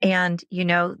 And,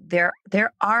 there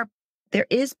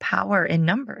is power in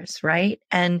numbers, right?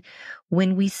 And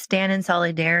when we stand in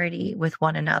solidarity with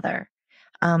one another,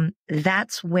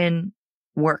 that's when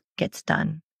work gets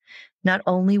done. Not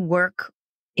only work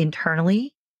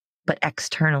internally, but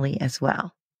externally as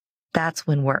well. That's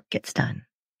when work gets done.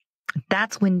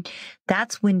 That's when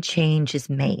change is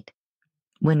made.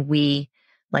 When we,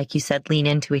 like you said, lean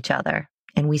into each other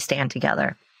and we stand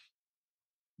together.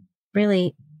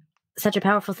 Really such a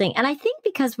powerful thing. And I think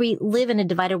because we live in a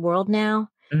divided world now,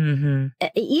 mm-hmm.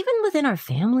 even within our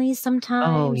families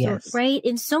sometimes, right?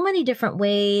 In so many different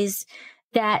ways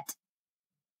that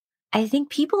I think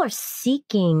people are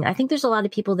seeking. I think there's a lot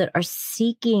of people that are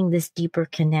seeking this deeper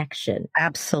connection.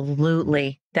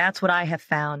 Absolutely. That's what I have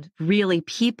found. Really,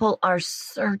 people are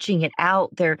searching it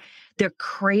out. They're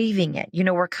craving it.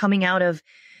 We're coming out of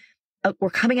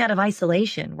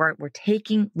isolation. We're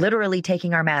literally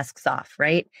taking our masks off,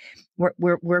 right?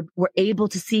 We're able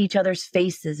to see each other's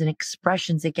faces and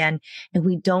expressions again, and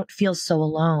we don't feel so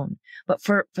alone. But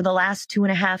for the last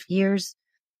 2.5 years,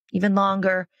 even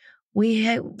longer,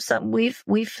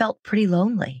 we've felt pretty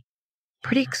lonely,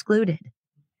 pretty excluded.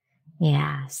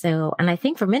 Yeah. So, and I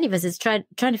think for many of us, it's trying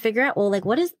to figure out, well, like,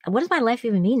 what does my life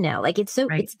even mean now? Like,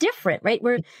 Right. it's different, right?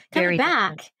 We're It's coming very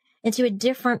back different. into a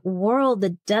different world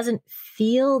that doesn't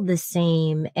feel the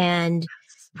same and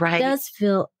Right. does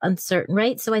feel uncertain,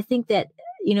 right? So I think that,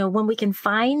 when we can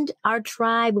find our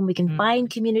tribe, when we can find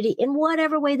Mhm. community in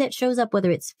whatever way that shows up,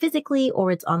 whether it's physically or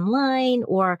it's online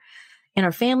or in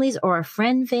our families or our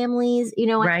friend families,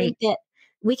 I Right. think that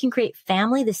we can create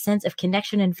family, the sense of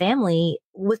connection and family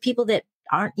with people that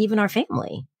aren't even our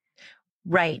family.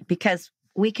 Right. Because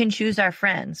we can choose our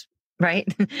friends, right?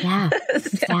 Yeah, So,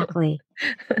 exactly.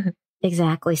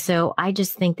 Exactly. So I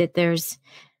just think that there's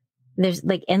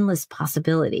like endless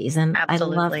possibilities. And I love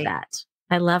absolutely. that.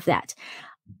 I love that.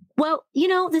 Well,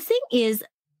 the thing is,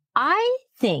 I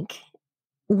think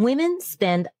women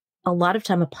spend a lot of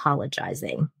time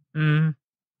apologizing. Mm.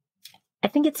 I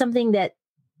think it's something that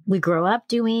we grow up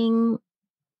doing.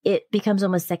 It becomes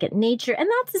almost second nature. And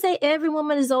not to say every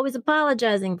woman is always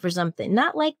apologizing for something,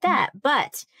 not like that.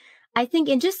 But I think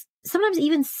in just sometimes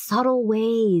even subtle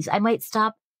ways, I might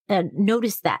stop and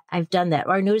notice that I've done that,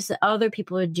 or I notice that other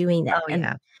people are doing that. Oh, And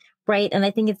yeah. right. And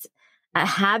I think it's a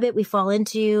habit we fall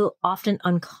into often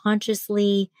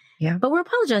unconsciously, Yeah. but we're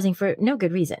apologizing for no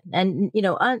good reason and,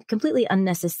 completely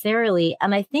unnecessarily.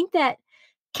 And I think that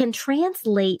can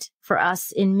translate for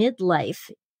us in midlife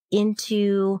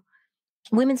into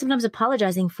women sometimes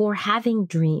apologizing for having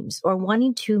dreams or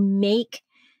wanting to make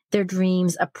their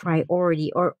dreams a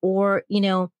priority or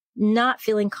not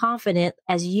feeling confident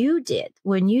as you did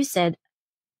when you said,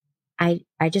 I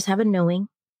just have a knowing.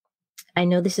 I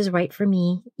know this is right for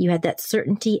me. You had that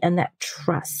certainty and that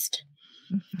trust.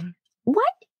 Mhm.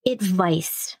 What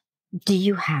advice do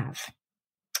you have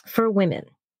for women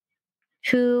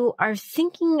who are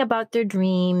thinking about their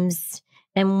dreams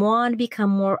and want to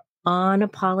become more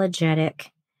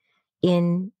unapologetic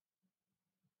in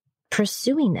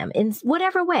pursuing them in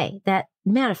whatever way that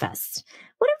manifests?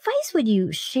 What advice would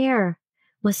you share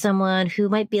with someone who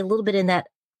might be a little bit in that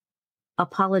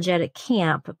apologetic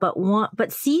camp,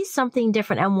 but sees something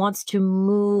different and wants to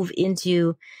move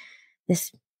into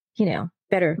this,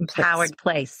 better place? Empowered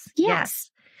place. Yes.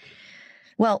 Yes.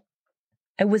 Well,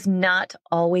 I was not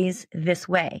always this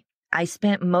way. I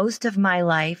spent most of my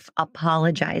life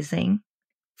apologizing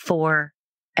for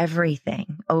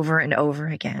everything over and over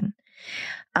again.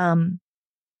 Um,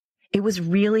 it was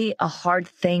really a hard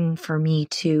thing for me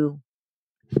to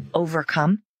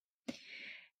overcome.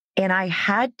 And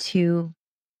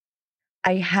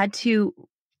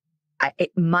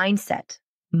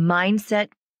mindset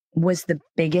was the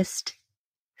biggest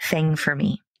thing for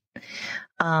me.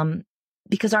 Um,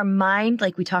 because our mind,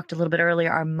 like we talked a little bit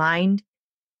earlier, our mind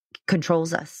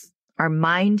controls us. Our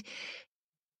mind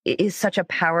is such a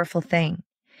powerful thing.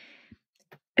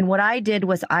 And what I did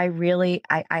was I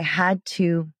had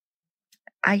to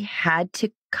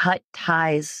cut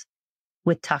ties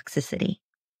with toxicity.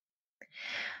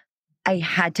 I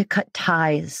had to cut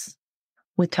ties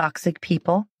with toxic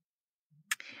people,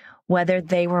 whether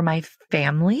they were my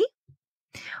family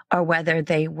or whether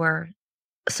they were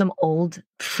some old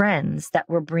friends that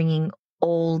were bringing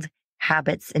old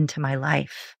habits into my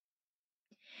life.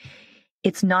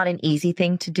 It's not an easy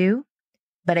thing to do,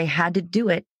 but I had to do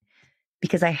it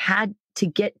because I had to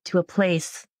get to a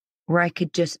place where I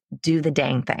could just do the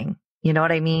dang thing. You know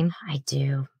what I mean? I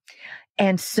do.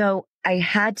 And so I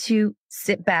had to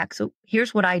sit back. So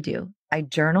here's what I do. I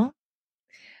journal.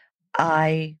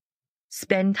 I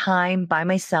spend time by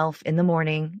myself in the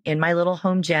morning in my little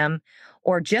home gym,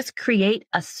 or just create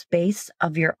a space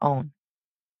of your own.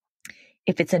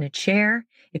 If it's in a chair,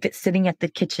 if it's sitting at the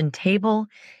kitchen table,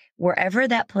 wherever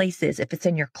that place is, if it's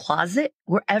in your closet,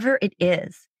 wherever it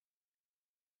is,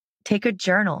 take a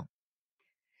journal.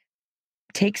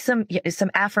 Take some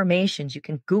affirmations. You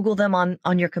can Google them on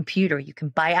your computer. You can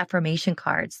buy affirmation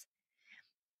cards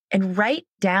and write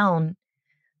down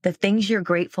the things you're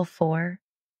grateful for.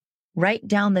 Write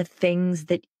down the things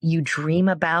that you dream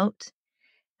about,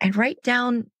 and write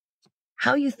down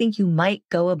how you think you might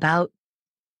go about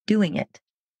doing it.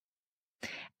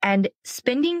 And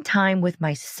spending time with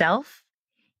myself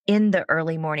in the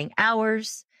early morning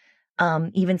hours,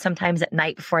 even sometimes at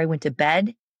night before I went to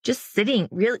bed, just sitting,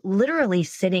 really, literally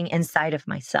sitting inside of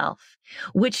myself,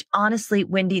 which honestly,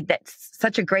 Wendy,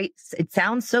 it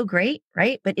sounds so great,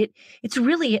 right? But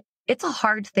it's a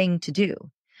hard thing to do.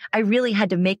 I really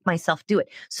had to make myself do it.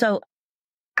 So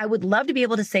I would love to be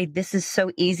able to say this is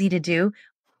so easy to do,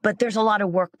 but there's a lot of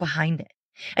work behind it,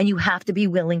 and you have to be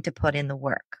willing to put in the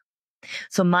work.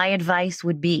 So my advice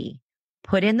would be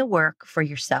put in the work for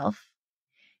yourself.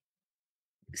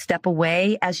 Step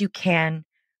away as you can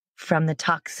from the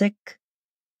toxic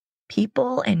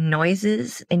people and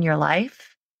noises in your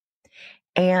life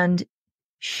and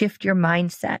shift your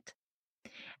mindset.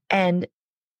 And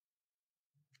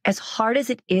as hard as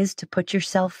it is to put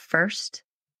yourself first,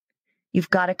 you've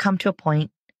got to come to a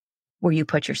point where you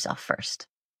put yourself first.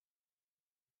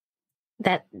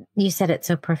 That you said it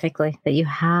so perfectly, that you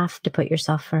have to put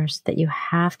yourself first, that you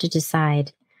have to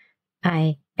decide,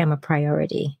 I am a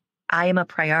priority. I am a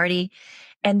priority.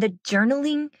 And the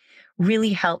journaling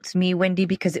really helped me, Wendy,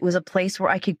 because it was a place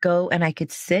where I could go and I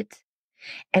could sit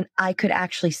and I could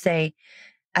actually say,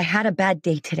 I had a bad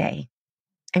day today.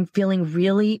 I'm feeling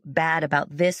really bad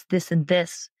about this, this, and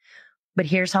this, but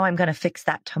here's how I'm going to fix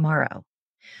that tomorrow.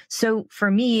 So for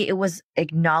me, it was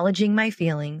acknowledging my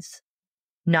feelings,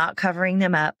 not covering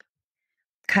them up,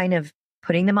 kind of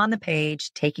putting them on the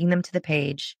page, taking them to the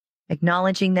page,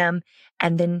 acknowledging them,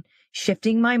 and then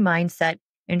shifting my mindset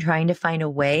and trying to find a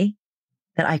way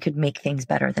that I could make things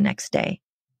better the next day.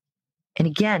 And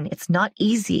again, it's not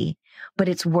easy, but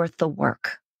it's worth the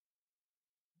work.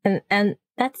 And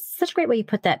that's such a great way you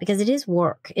put that, because it is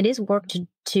work. It is work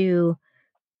to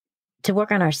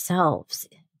work on ourselves.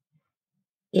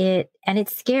 And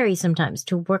it's scary sometimes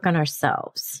to work on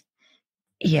ourselves.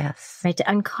 Yes. Right.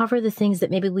 To uncover the things that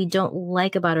maybe we don't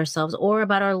like about ourselves or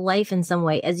about our life in some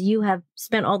way, as you have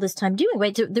spent all this time doing,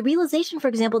 right? The realization, for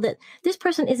example, that this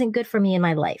person isn't good for me in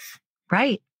my life.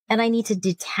 Right. And I need to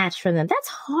detach from them. That's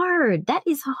hard. That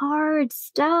is hard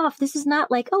stuff. This is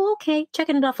not like, oh, okay,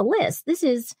 checking it off a list.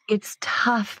 It's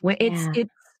tough. It's,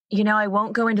 I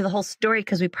won't go into the whole story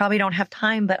because we probably don't have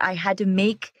time, but I had to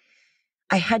make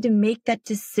that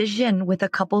decision with a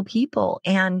couple people,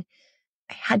 and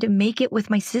I had to make it with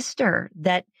my sister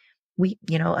that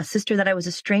a sister that I was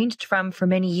estranged from for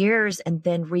many years and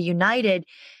then reunited.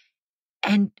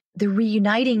 And the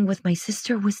reuniting with my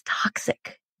sister was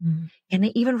toxic. Mm. And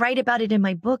I even write about it in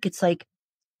my book. It's like,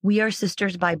 we are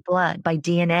sisters by blood, by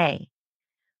DNA,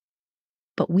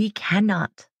 but we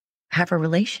cannot have a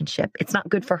relationship. It's not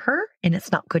good for her and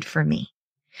it's not good for me.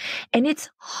 And it's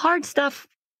hard stuff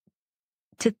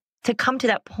to come to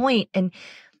that point. And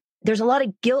there's a lot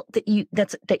of guilt that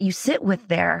you sit with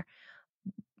there.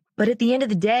 But at the end of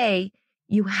the day,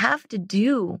 you have to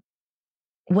do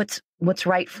what's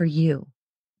right for you.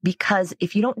 Because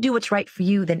if you don't do what's right for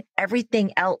you, then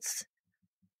everything else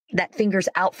that fingers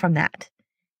out from that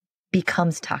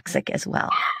becomes toxic as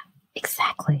well.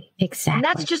 Exactly. And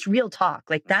that's just real talk.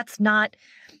 Like, that's not,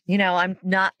 I'm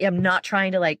not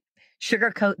trying to like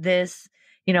sugarcoat this.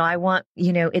 I want,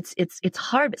 it's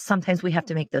hard, but sometimes we have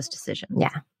to make those decisions.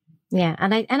 Yeah. Yeah.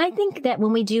 And I think that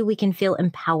when we do, we can feel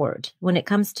empowered when it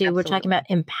comes to, We're talking about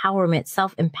empowerment,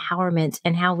 self-empowerment,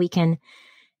 and how we can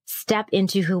step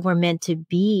into who we're meant to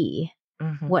be,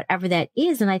 whatever that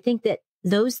is. And I think that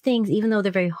those things, even though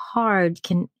they're very hard,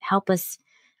 can help us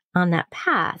on that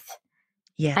path.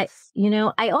 Yes.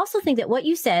 I also think that what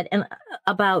you said and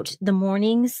about the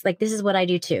mornings, like, this is what I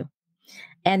do too.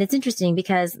 And it's interesting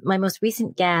because my most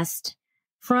recent guest,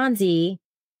 Franzi,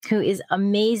 who is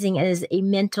amazing as a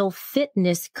mental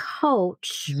fitness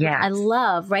coach. Yes. I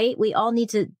love, right? We all need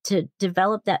to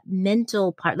develop that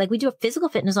mental part. Like, we do a physical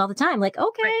fitness all the time. Like,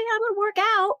 okay, I'm going to work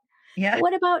out. Yeah.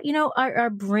 What about, our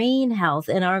brain health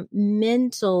and our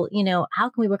mental, how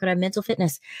can we work on our mental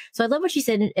fitness? So I love what she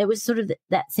said. It was sort of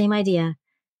that same idea.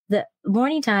 The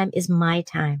morning time is my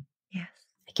time. Yes.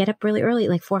 I get up really early,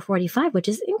 like 4:45, which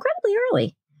is incredibly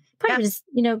early. Probably just,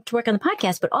 to work on the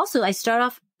podcast. But also I start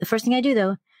off, the first thing I do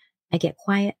though, I get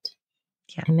quiet.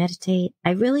 Yeah. I meditate.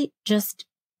 I really just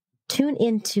tune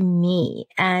into me.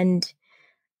 And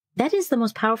that is the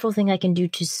most powerful thing I can do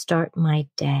to start my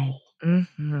day.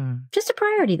 Mm-hmm. Just a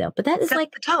priority though. But that is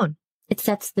like the tone. It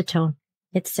sets the tone.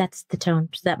 It sets the tone.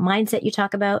 So that mindset you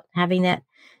talk about, having that,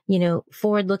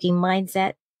 forward-looking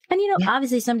mindset. And,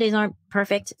 obviously some days aren't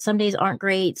perfect. Some days aren't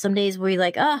great. Some days where you're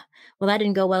like, well, that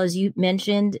didn't go well, as you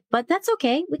mentioned, but that's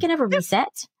okay. We can have a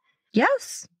reset.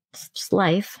 Yes. It's just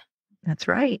life. That's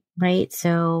right. Right.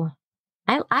 So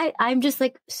I'm just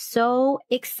like so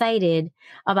excited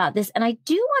about this. And I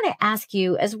do want to ask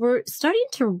you, as we're starting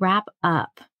to wrap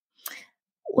up,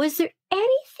 was there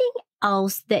anything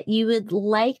else that you would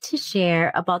like to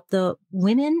share about the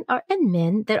women and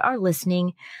men that are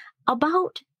listening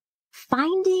about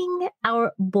finding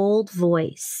our bold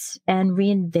voice and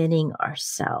reinventing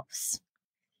ourselves?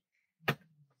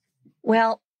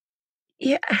 Well,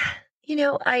 yeah,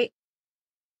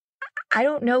 I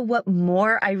don't know what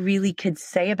more I really could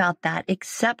say about that,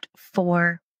 except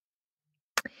for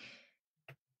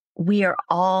we are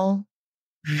all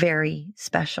very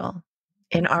special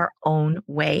in our own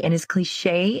way. And as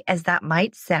cliche as that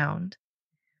might sound,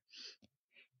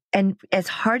 And as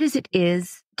hard as it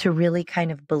is to really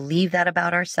kind of believe that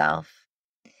about ourselves,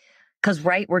 because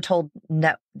we're told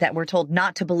that we're told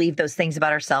not to believe those things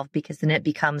about ourselves, because then it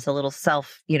becomes a little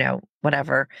self,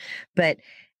 whatever. But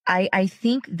I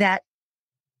think that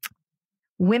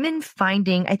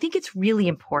I think it's really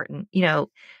important.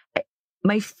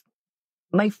 My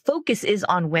focus is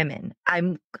on women.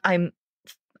 I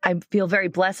feel very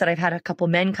blessed that I've had a couple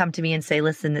men come to me and say,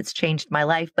 listen, it's changed my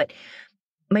life. But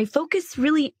my focus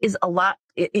really is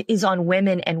on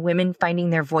women and women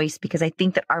finding their voice, because I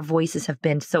think that our voices have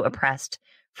been so oppressed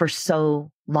for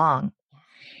so long.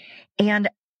 And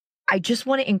I just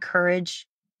want to encourage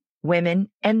women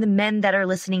and the men that are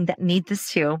listening that need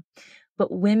this too.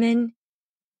 But women,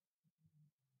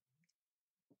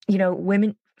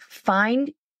 women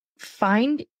find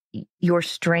your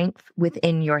strength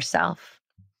within yourself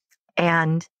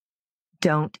and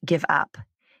don't give up.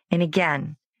 And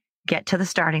again, get to the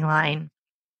starting line,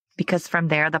 because from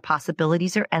there, the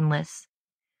possibilities are endless.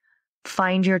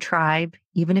 Find your tribe,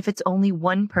 even if it's only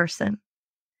one person.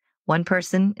 One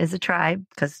person is a tribe,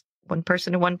 because one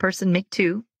person and one person make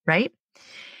two, right?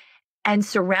 And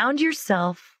surround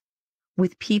yourself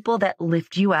with people that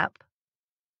lift you up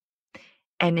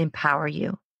and empower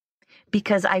you.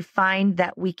 Because I find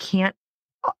that we can't,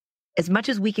 as much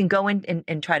as we can go in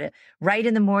and try to write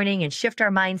in the morning and shift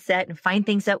our mindset and find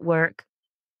things at work,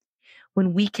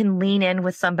 when we can lean in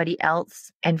with somebody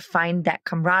else and find that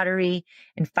camaraderie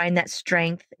and find that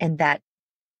strength and that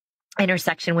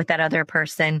intersection with that other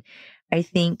person, I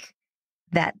think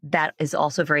that is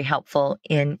also very helpful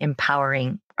in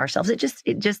empowering ourselves. It just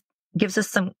gives us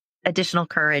some additional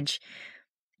courage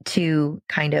to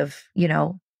kind of,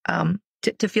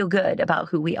 to feel good about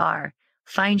who we are.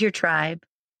 Find your tribe,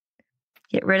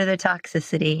 get rid of the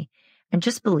toxicity, and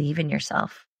just believe in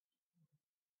yourself.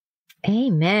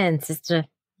 Amen, sister.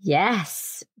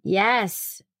 Yes.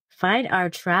 Find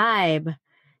our tribe,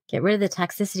 get rid of the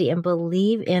toxicity, and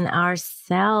believe in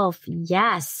ourselves.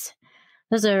 Yes.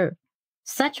 Those are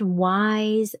such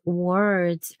wise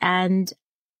words. And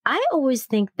I always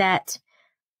think that,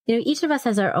 each of us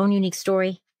has our own unique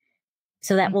story.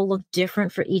 So that will look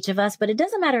different for each of us, but it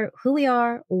doesn't matter who we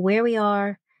are, where we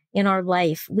are in our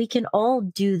life. We can all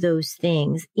do those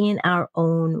things in our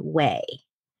own way.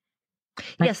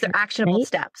 Yes, they're actionable right?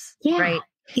 steps. Yeah, right.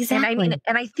 Exactly.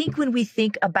 And I think when we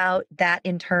think about that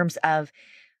in terms of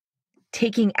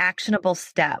taking actionable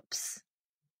steps,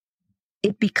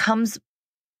 it becomes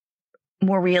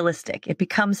more realistic. It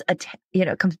becomes,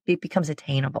 it becomes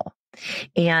attainable.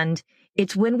 And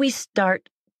it's when we start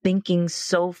thinking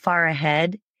so far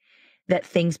ahead that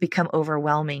things become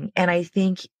overwhelming. And I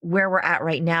think where we're at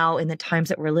right now in the times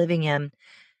that we're living in,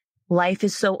 life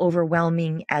is so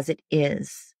overwhelming as it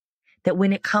is, that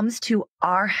when it comes to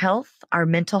our health, our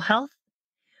mental health,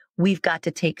 we've got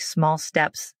to take small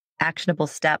steps, actionable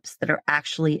steps that are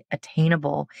actually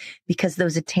attainable, because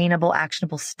those attainable,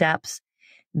 actionable steps,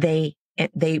 they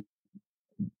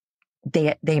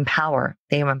empower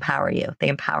you. They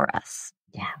empower us.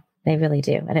 Yeah, they really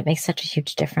do. And it makes such a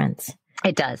huge difference.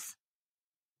 It does.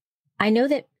 I know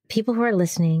that people who are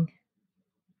listening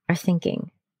are thinking,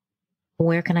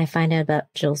 where can I find out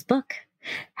about Jill's book?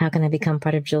 How can I become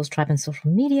part of Jill's tribe on social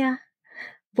media?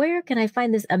 Where can I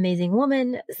find this amazing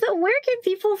woman? So where can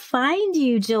people find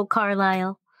you, Jill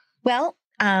Carlyle? Well,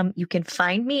 you can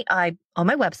find me on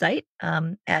my website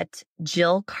at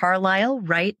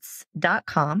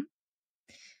jillcarlylewrites.com.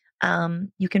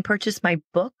 You can purchase my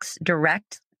books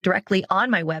directly on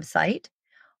my website,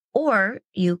 or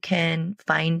you can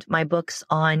find my books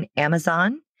on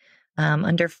Amazon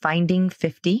under Finding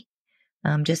 50.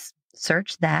 Just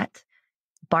search that.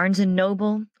 Barnes and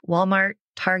Noble, Walmart,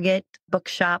 Target,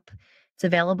 Bookshop. It's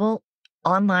available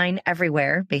online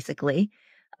everywhere, basically.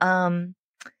 Instagram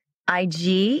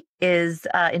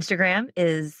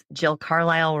is Jill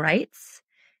Carlyle Writes,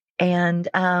 and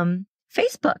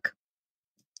Facebook,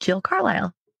 Jill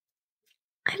Carlyle.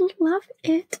 I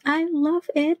love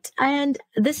it. And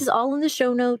this is all in the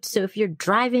show notes. So if you're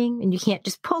driving and you can't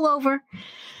just pull over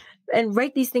and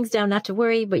write these things down, not to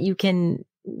worry, but you can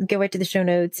go right to the show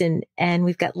notes, and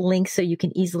we've got links so you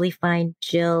can easily find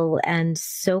Jill and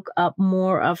soak up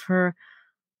more of her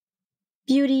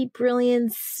beauty,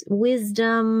 brilliance,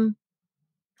 wisdom,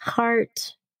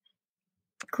 heart,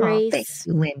 grace. Oh, thank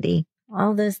you, Wendy.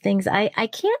 All those things. I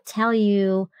can't tell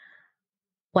you.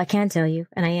 Well, I can tell you,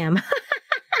 and I am.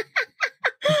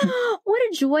 What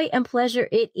a joy and pleasure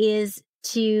it is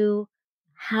to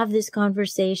have this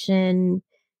conversation,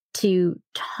 to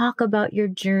talk about your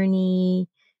journey,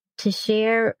 to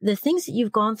share the things that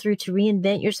you've gone through to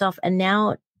reinvent yourself, and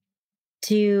now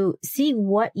to see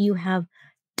what you have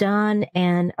done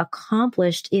and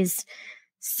accomplished is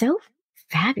so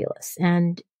fabulous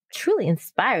and truly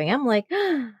inspiring. I'm like,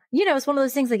 it's one of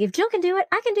those things like, if Jill can do it,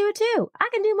 I can do it too. I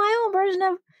can do my own version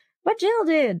of what Jill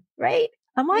did, right?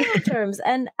 On my own terms.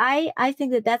 And I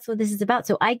think that that's what this is about.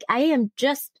 So I am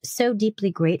just so deeply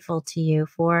grateful to you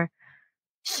for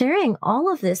sharing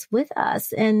all of this with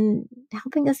us and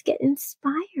helping us get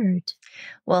inspired.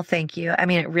 Well, thank you. I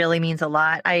mean, it really means a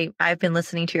lot. I've been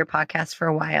listening to your podcast for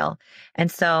a while.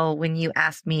 And so when you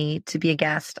asked me to be a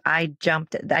guest, I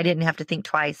jumped. I didn't have to think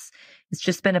twice. It's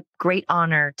just been a great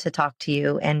honor to talk to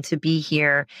you and to be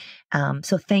here.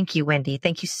 So thank you, Wendy.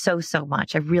 Thank you so, so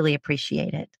much. I really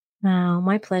appreciate it. Oh,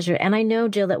 my pleasure. And I know,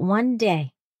 Jill, that one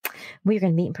day we're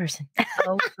going to meet in person.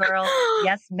 Oh, girl.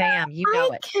 Yes, ma'am. You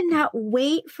know it. I cannot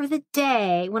wait for the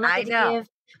day when I get to give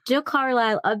Jill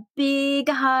Carlyle a big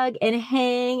hug and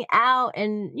hang out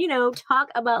and, talk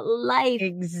about life.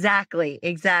 Exactly.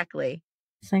 Exactly.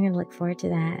 So I'm going to look forward to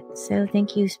that. So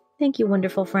thank you. Thank you,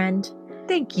 wonderful friend.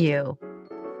 Thank you.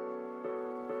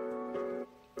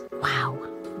 Wow.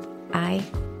 I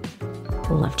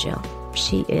love Jill.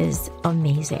 She is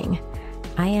amazing.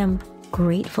 I am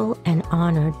grateful and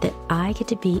honored that I get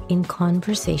to be in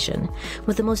conversation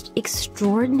with the most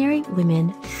extraordinary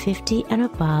women 50 and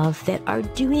above that are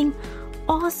doing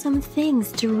awesome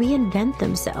things to reinvent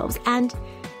themselves. And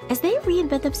as they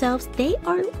reinvent themselves, they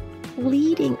are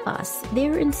leading us.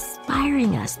 They're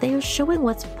inspiring us. They are showing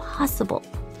what's possible.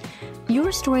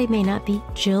 Your story may not be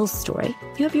Jill's story.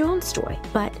 You have your own story,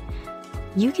 but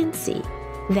you can see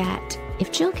that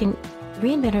if Jill can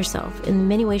reinvent herself in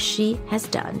many ways she has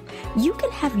done, you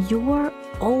can have your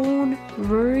own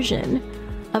version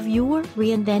of your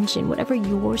reinvention, whatever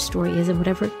your story is and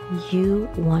whatever you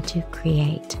want to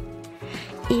create.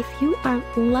 If you are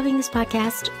loving this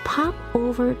podcast, pop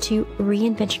over to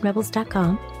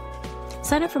reinventionrebels.com.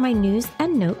 Sign up for my news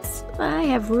and notes. I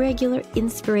have regular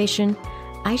inspiration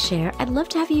I share. I'd love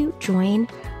to have you join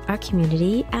our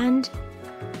community and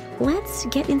let's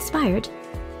get inspired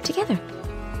together.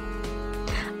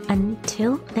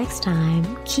 Until next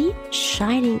time, keep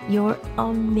shining your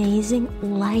amazing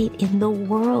light in the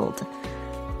world.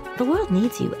 The world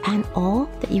needs you and all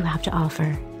that you have to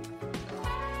offer.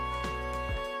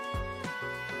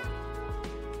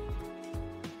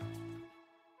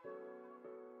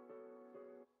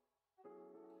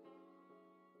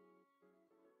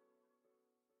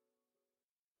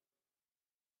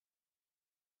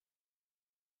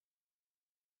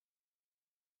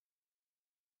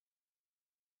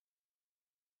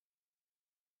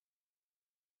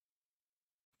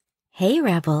 Hey,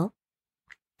 Rebel.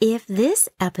 If this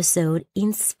episode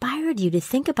inspired you to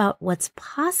think about what's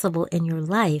possible in your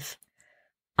life,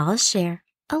 I'll share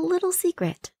a little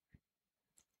secret.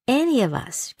 Any of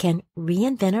us can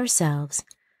reinvent ourselves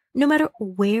no matter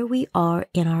where we are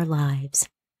in our lives,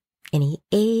 any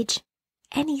age,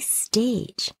 any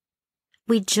stage.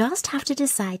 We just have to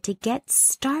decide to get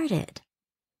started.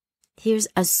 Here's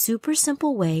a super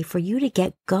simple way for you to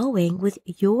get going with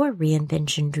your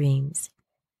reinvention dreams.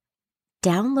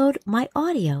 Download my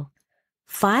audio,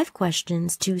 5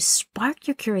 questions to spark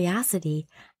your curiosity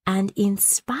and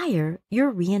inspire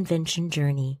your reinvention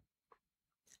journey.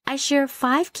 I share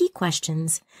 5 key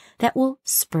questions that will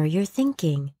spur your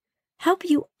thinking, help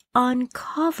you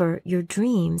uncover your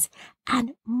dreams,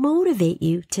 and motivate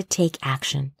you to take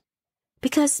action.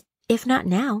 Because if not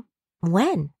now,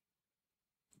 when?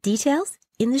 Details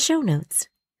in the show notes.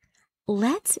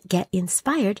 Let's get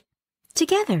inspired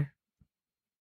together.